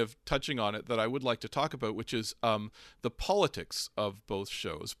is kind of touching on it, that I would like to talk about, which is the politics of both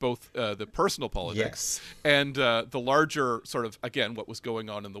shows, both the personal politics, yes, and the larger sort of, again, what was going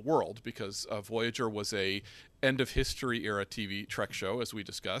on in the world, because Voyager was a end of history era TV Trek show, as we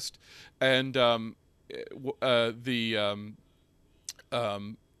discussed, and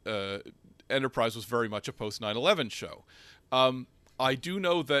Enterprise was very much a post 9/11 show. I do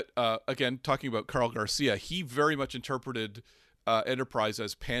know that, again, talking about Carl Garcia, he very much interpreted Enterprise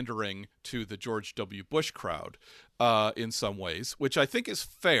as pandering to the George W. Bush crowd in some ways, which I think is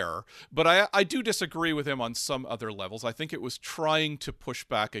fair, but I do disagree with him on some other levels. I think it was trying to push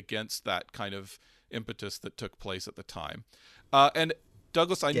back against that kind of impetus that took place at the time. And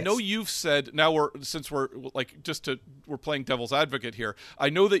Douglas, I know you've said, now we're playing devil's advocate here. I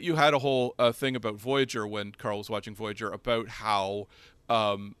know that you had a whole thing about Voyager when Carl was watching Voyager, about how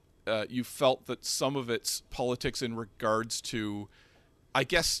you felt that some of its politics in regards to, I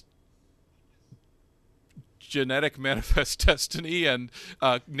guess, genetic manifest destiny and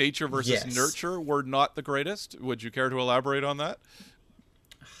nature versus nurture were not the greatest. Would you care to elaborate on that?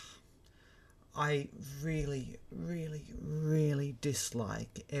 I really, really, really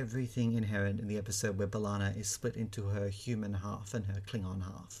dislike everything inherent in the episode where B'Elanna is split into her human half and her Klingon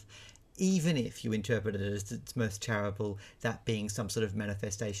half. Even if you interpret it as its most charitable, that being some sort of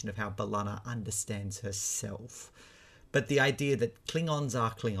manifestation of how B'Elanna understands herself. But the idea that Klingons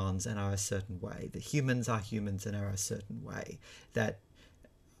are Klingons and are a certain way, that humans are humans and are a certain way,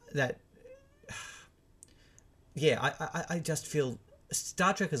 I just feel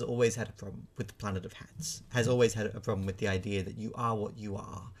Star Trek has always had a problem with the Planet of Hats, has always had a problem with the idea that you are what you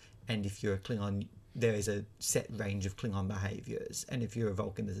are, and if you're a Klingon, there is a set range of Klingon behaviours, and if you're a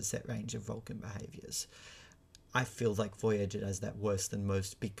Vulcan, there's a set range of Vulcan behaviours. I feel like Voyager does that worse than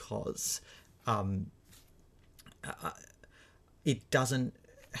most, because it doesn't...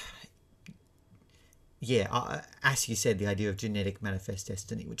 as you said, the idea of genetic manifest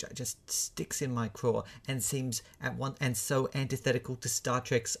destiny, which just sticks in my craw and seems and so antithetical to Star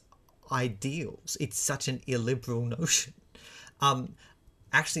Trek's ideals. It's such an illiberal notion.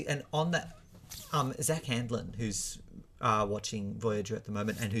 Actually, and on that, Zach Handlin, who's watching Voyager at the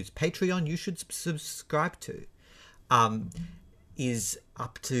moment and whose Patreon you should subscribe to, is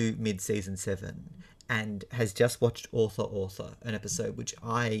up to mid-season 7. And has just watched Author, an episode which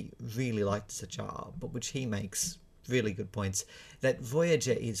I really liked as a child, but which he makes really good points, that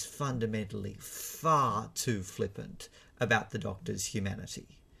Voyager is fundamentally far too flippant about the Doctor's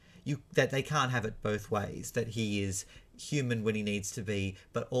humanity. That they can't have it both ways, that he is human when he needs to be,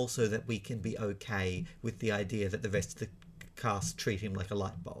 but also that we can be okay with the idea that the rest of the cast treat him like a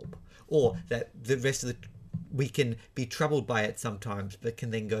light bulb, or that the rest of the we can be troubled by it sometimes, but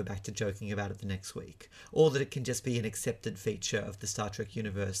can then go back to joking about it the next week. Or that it can just be an accepted feature of the Star Trek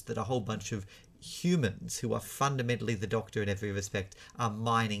universe that a whole bunch of humans who are fundamentally the Doctor in every respect are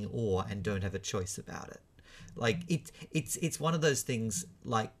mining ore and don't have a choice about it. Like it's one of those things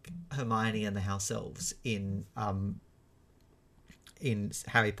like Hermione and the House Elves in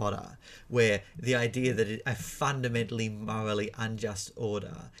Harry Potter, where the idea that a fundamentally morally unjust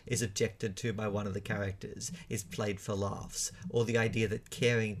order is objected to by one of the characters is played for laughs, or the idea that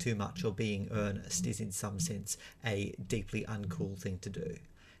caring too much or being earnest is in some sense a deeply uncool thing to do.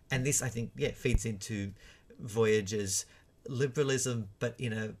 And this, I think, feeds into Voyager's liberalism, but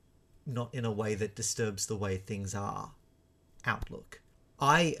not in a way that disturbs the way things are outlook.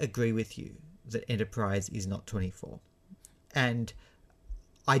 I agree with you that Enterprise is not 24. And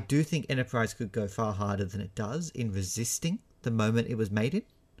I do think Enterprise could go far harder than it does in resisting the moment it was made in.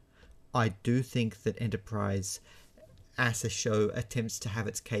 I do think that Enterprise, as a show, attempts to have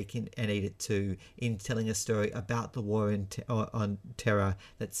its cake and eat it too, in telling a story about the war on terror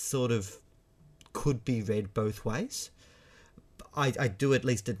that sort of could be read both ways. I do at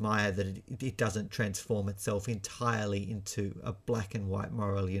least admire that it doesn't transform itself entirely into a black and white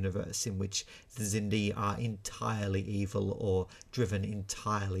moral universe in which the Xindi are entirely evil or driven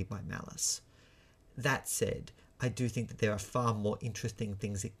entirely by malice. That said, I do think that there are far more interesting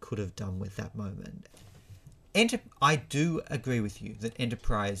things it could have done with that moment. I do agree with you that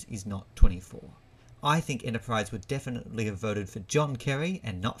Enterprise is not 24. I think Enterprise would definitely have voted for John Kerry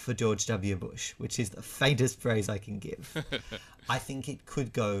and not for George W. Bush, which is the faintest praise I can give. I think it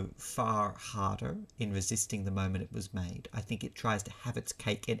could go far harder in resisting the moment it was made. I think it tries to have its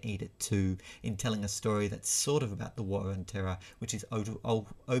cake and eat it too, in telling a story that's sort of about the war on terror, which is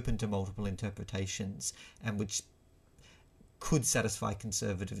open to multiple interpretations and which could satisfy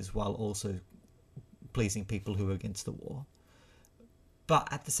conservatives while also pleasing people who are against the war.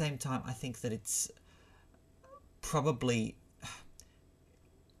 But at the same time, I think that it's probably,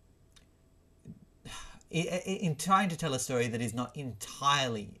 in trying to tell a story that is not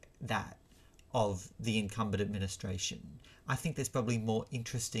entirely that of the incumbent administration, I think there's probably more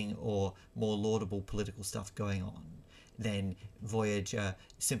interesting or more laudable political stuff going on than Voyager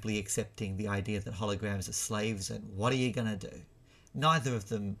simply accepting the idea that holograms are slaves and what are you going to do? Neither of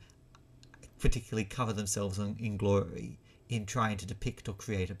them particularly cover themselves in glory in trying to depict or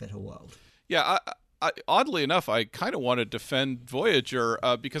create a better world. Yeah, oddly enough, I kind of want to defend Voyager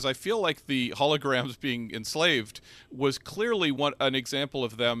because I feel like the holograms being enslaved was clearly an example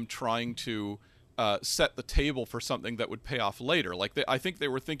of them trying to set the table for something that would pay off later. Like I think they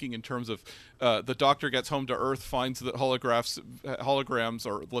were thinking in terms of the Doctor gets home to Earth, finds that holograms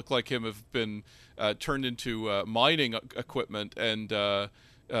or look like him have been turned into mining equipment and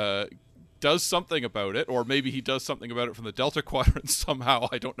does something about it, or maybe he does something about it from the Delta Quadrant somehow.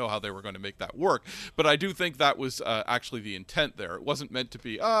 I don't know how they were going to make that work, but I do think that was actually the intent there. It wasn't meant to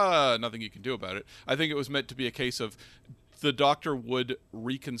be, nothing you can do about it. I think it was meant to be a case of the Doctor would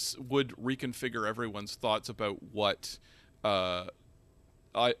reconfigure everyone's thoughts about what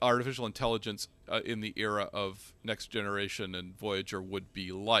artificial intelligence in the era of Next Generation and Voyager would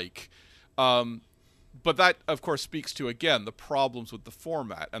be like. But that, of course, speaks to, again, the problems with the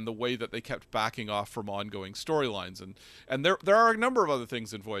format and the way that they kept backing off from ongoing storylines. And there are a number of other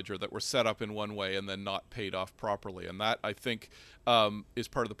things in Voyager that were set up in one way and then not paid off properly. And that, I think, is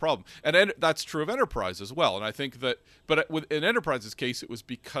part of the problem. And that's true of Enterprise as well. And I think that, but in Enterprise's case, it was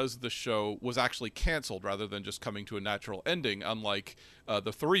because the show was actually canceled rather than just coming to a natural ending, unlike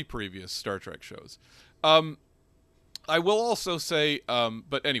the 3 previous Star Trek shows. I will also say,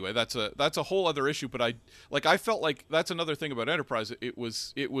 but anyway, that's a whole other issue. But I felt like that's another thing about Enterprise. It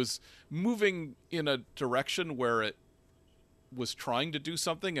was moving in a direction where it was trying to do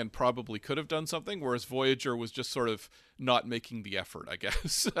something and probably could have done something, whereas Voyager was just sort of not making the effort, I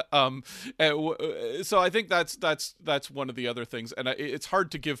guess. So I think that's one of the other things, and it's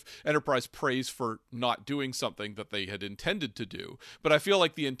hard to give Enterprise praise for not doing something that they had intended to do, but I feel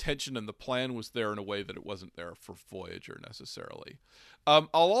like the intention and the plan was there in a way that it wasn't there for Voyager necessarily. I'll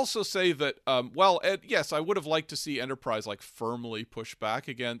also say that, yes, I would have liked to see Enterprise like firmly push back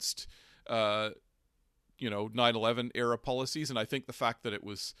against 9/11 era policies, and I think the fact that it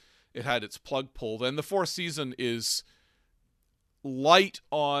had its plug pulled, and the 4th season is light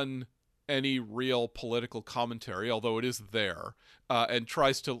on any real political commentary, although it is there, and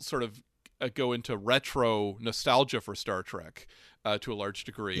tries to sort of go into retro nostalgia for Star Trek to a large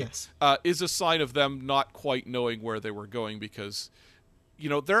degree, yes. Is a sign of them not quite knowing where they were going, because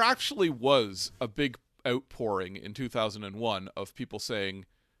there actually was a big outpouring in 2001 of people saying,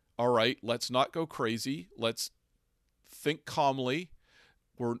 all right, let's not go crazy. Let's think calmly.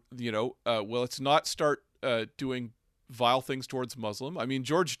 Let's not start doing vile things towards Muslim. I mean,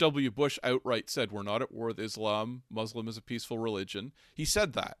 George W. Bush outright said, we're not at war with Islam. Muslim is a peaceful religion. He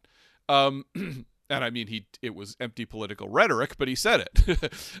said that. And I mean, it was empty political rhetoric, but he said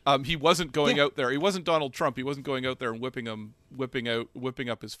it. He wasn't going out there. He wasn't Donald Trump. He wasn't going out there and whipping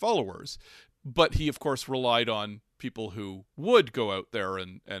up his followers. But he, of course, relied on people who would go out there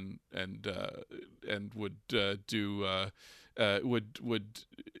and would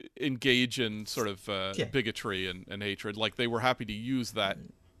engage in sort of bigotry and hatred. Like, they were happy to use that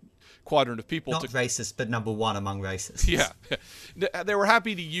quadrant of people. Not racist, but number one among racists. Yeah. They were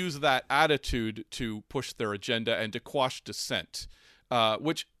happy to use that attitude to push their agenda and to quash dissent,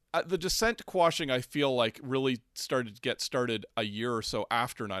 which the dissent quashing, I feel like, really get started a year or so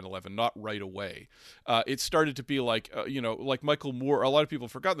after 9/11, not right away. It started to be like, like Michael Moore. A lot of people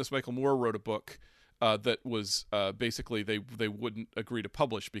forgot this. Michael Moore wrote a book that was basically they wouldn't agree to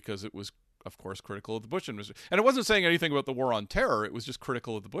publish because it was, of course, critical of the Bush administration. And it wasn't saying anything about the war on terror. It was just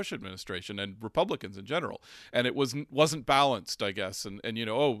critical of the Bush administration and Republicans in general. And it wasn't balanced, I guess. And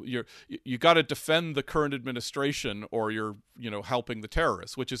you got to defend the current administration or you're, helping the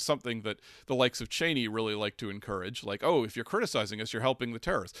terrorists, which is something that the likes of Cheney really like to encourage. Like, oh, if you're criticizing us, you're helping the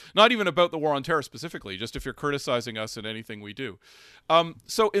terrorists. Not even about the war on terror specifically, just if you're criticizing us in anything we do.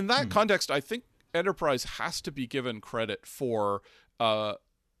 So in that context, I think Enterprise has to be given credit for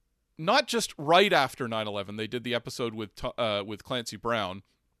not just right after 9/11. They did the episode with Clancy Brown,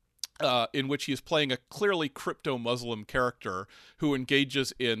 in which he is playing a clearly crypto-Muslim character who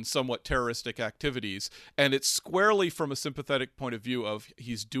engages in somewhat terroristic activities, and it's squarely from a sympathetic point of view of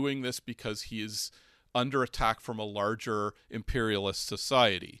he's doing this because he is under attack from a larger imperialist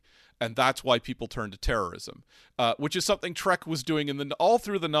society. And that's why people turn to terrorism, which is something Trek was doing all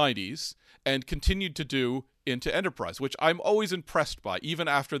through the 90s and continued to do into Enterprise, which I'm always impressed by, even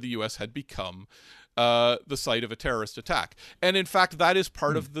after the U.S. had become the site of a terrorist attack. And in fact, that is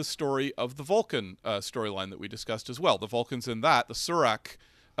part of the story of the Vulcan storyline that we discussed as well. The Vulcans in that, the Surak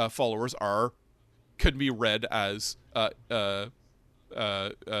followers could be read as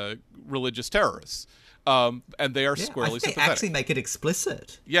religious terrorists. And they are squarely sympathetic. They actually make it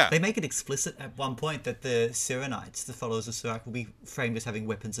explicit. Yeah. They make it explicit at one point that the Sirenites, the followers of Surak, will be framed as having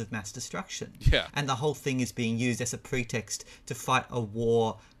weapons of mass destruction. Yeah. And the whole thing is being used as a pretext to fight a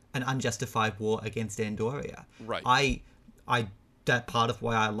war, an unjustified war against Andoria. Right. That part of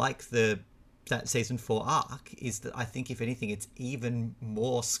why I like that season 4 arc is that I think, if anything, it's even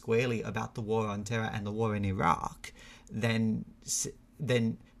more squarely about the war on terror and the war in Iraq than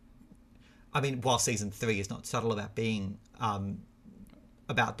I mean, while season 3 is not subtle about being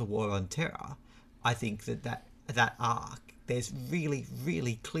about the war on terror, I think that arc, there's really,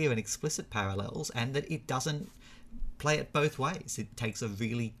 really clear and explicit parallels, and that it doesn't play it both ways. It takes a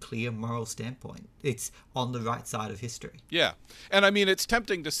really clear moral standpoint. It's on the right side of history. Yeah. And I mean, it's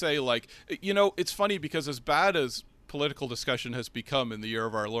tempting to say, like, it's funny because as bad as political discussion has become in the year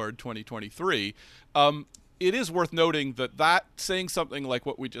of our Lord 2023, it is worth noting that saying something like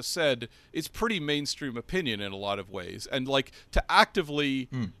what we just said is pretty mainstream opinion in a lot of ways. And like to actively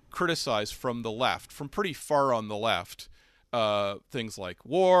criticize from the left, from pretty far on the left, things like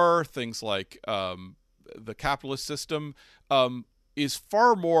war, things like the capitalist system, is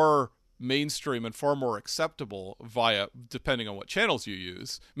far more mainstream and far more acceptable depending on what channels you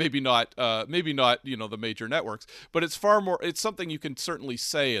use. Maybe not the major networks, but it's something you can certainly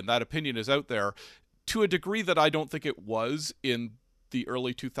say, and that opinion is out there to a degree that I don't think it was in the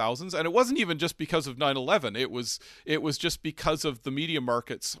early 2000s. And it wasn't even just because of 9/11. It was just because of the media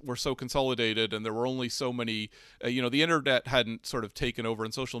markets were so consolidated, and there were only so many, the internet hadn't sort of taken over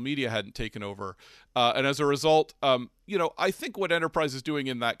and social media hadn't taken over. And as a result, I think what Enterprise is doing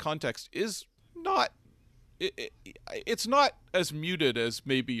in that context is not, it's not as muted as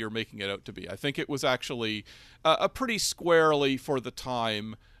maybe you're making it out to be. I think it was actually a pretty squarely, for the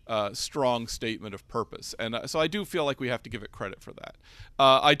time, strong statement of purpose, and so I do feel like we have to give it credit for that.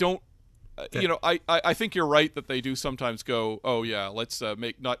 I don't, I think you're right that they do sometimes go, oh yeah, let's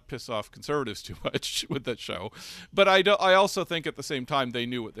not piss off conservatives too much with that show, but I also think at the same time they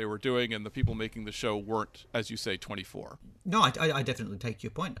knew what they were doing, and the people making the show weren't, as you say, 24. No, I definitely take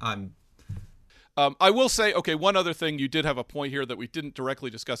your point. I will say, okay, one other thing, you did have a point here that we didn't directly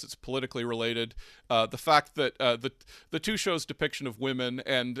discuss. It's politically related. The fact that the two shows' depiction of women,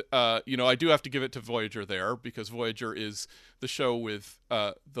 and I do have to give it to Voyager there, because Voyager is the show with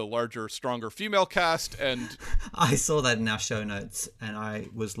the larger, stronger female cast. And I saw that in our show notes, and I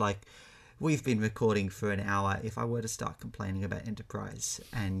was like, we've been recording for an hour. If I were to start complaining about Enterprise,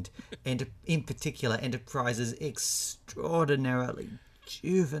 and in particular Enterprise's extraordinarily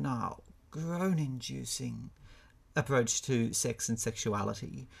juvenile, groan-inducing approach to sex and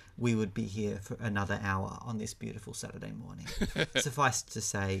sexuality, we would be here for another hour on this beautiful Saturday morning. Suffice to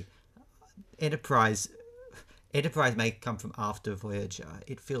say, Enterprise may come from after Voyager.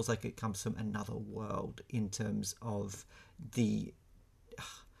 It feels like it comes from another world in terms of the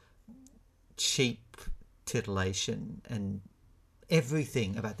cheap titillation and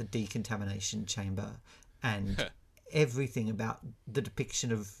everything about the decontamination chamber and everything about the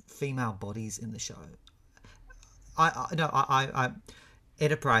depiction of female bodies in the show.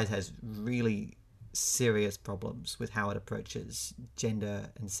 Enterprise has really serious problems with how it approaches gender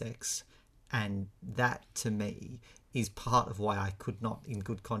and sex, and that to me is part of why I could not in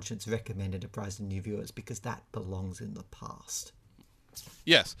good conscience recommend Enterprise to new viewers, because that belongs in the past.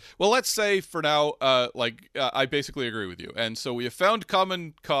 Yes. Well, let's say for now, I basically agree with you, and so we have found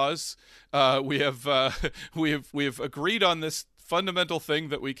common cause. We have agreed on this fundamental thing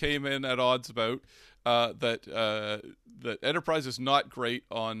that we came in at odds about. That Enterprise is not great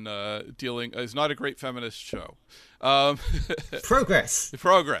on is not a great feminist show.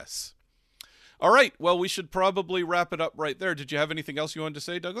 Progress. All right. Well, we should probably wrap it up right there. Did you have anything else you wanted to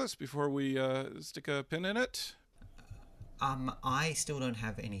say, Douglas, before we stick a pin in it? I still don't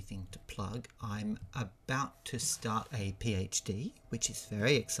have anything to plug. I'm about to start a PhD, which is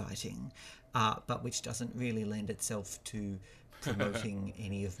very exciting, but which doesn't really lend itself to promoting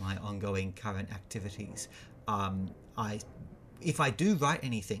any of my ongoing current activities. If I do write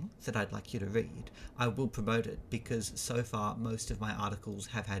anything that I'd like you to read, I will promote it, because so far most of my articles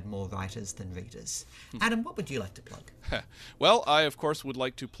have had more writers than readers. Adam, what would you like to plug? Well, I of course would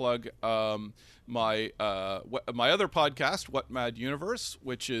like to plug my other podcast, What Mad Universe,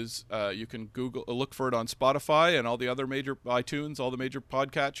 which is you can look for it on Spotify and all the other major iTunes, all the major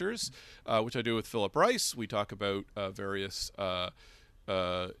podcatchers, which I do with Philip Rice. We talk about various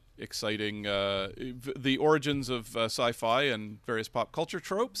exciting the origins of sci-fi and various pop culture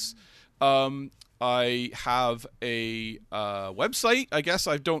tropes. I have a website. I guess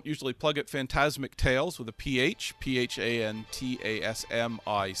I don't usually plug it. Phantasmic Tales with a PH,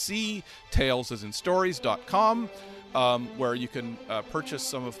 PHANTASMIC, tales as in stories.com, where you can purchase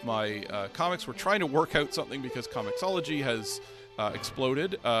some of my comics. We're trying to work out something because Comixology has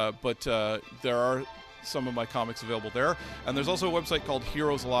exploded, but there are some of my comics available there. And there's also a website called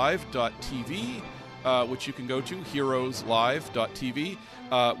heroeslive.tv, which you can go to,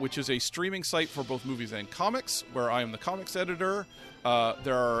 heroeslive.tv, which is a streaming site for both movies and comics, where I am the comics editor.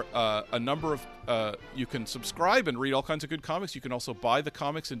 There are a number of... you can subscribe and read all kinds of good comics. You can also buy the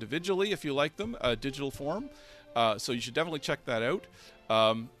comics individually if you like them, digital form. So you should definitely check that out.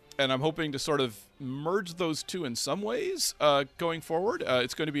 And I'm hoping to sort of merge those two in some ways going forward.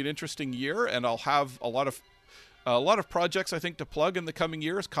 It's going to be an interesting year, and I'll have a lot of projects I think to plug in the coming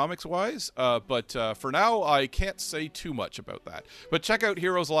years, comics-wise. But for now, I can't say too much about that. But check out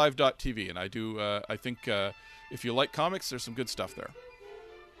heroeslive.tv, and I think if you like comics, there's some good stuff there.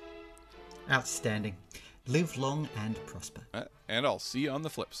 Outstanding. Live long and prosper. And I'll see you on the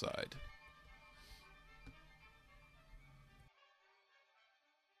flip side.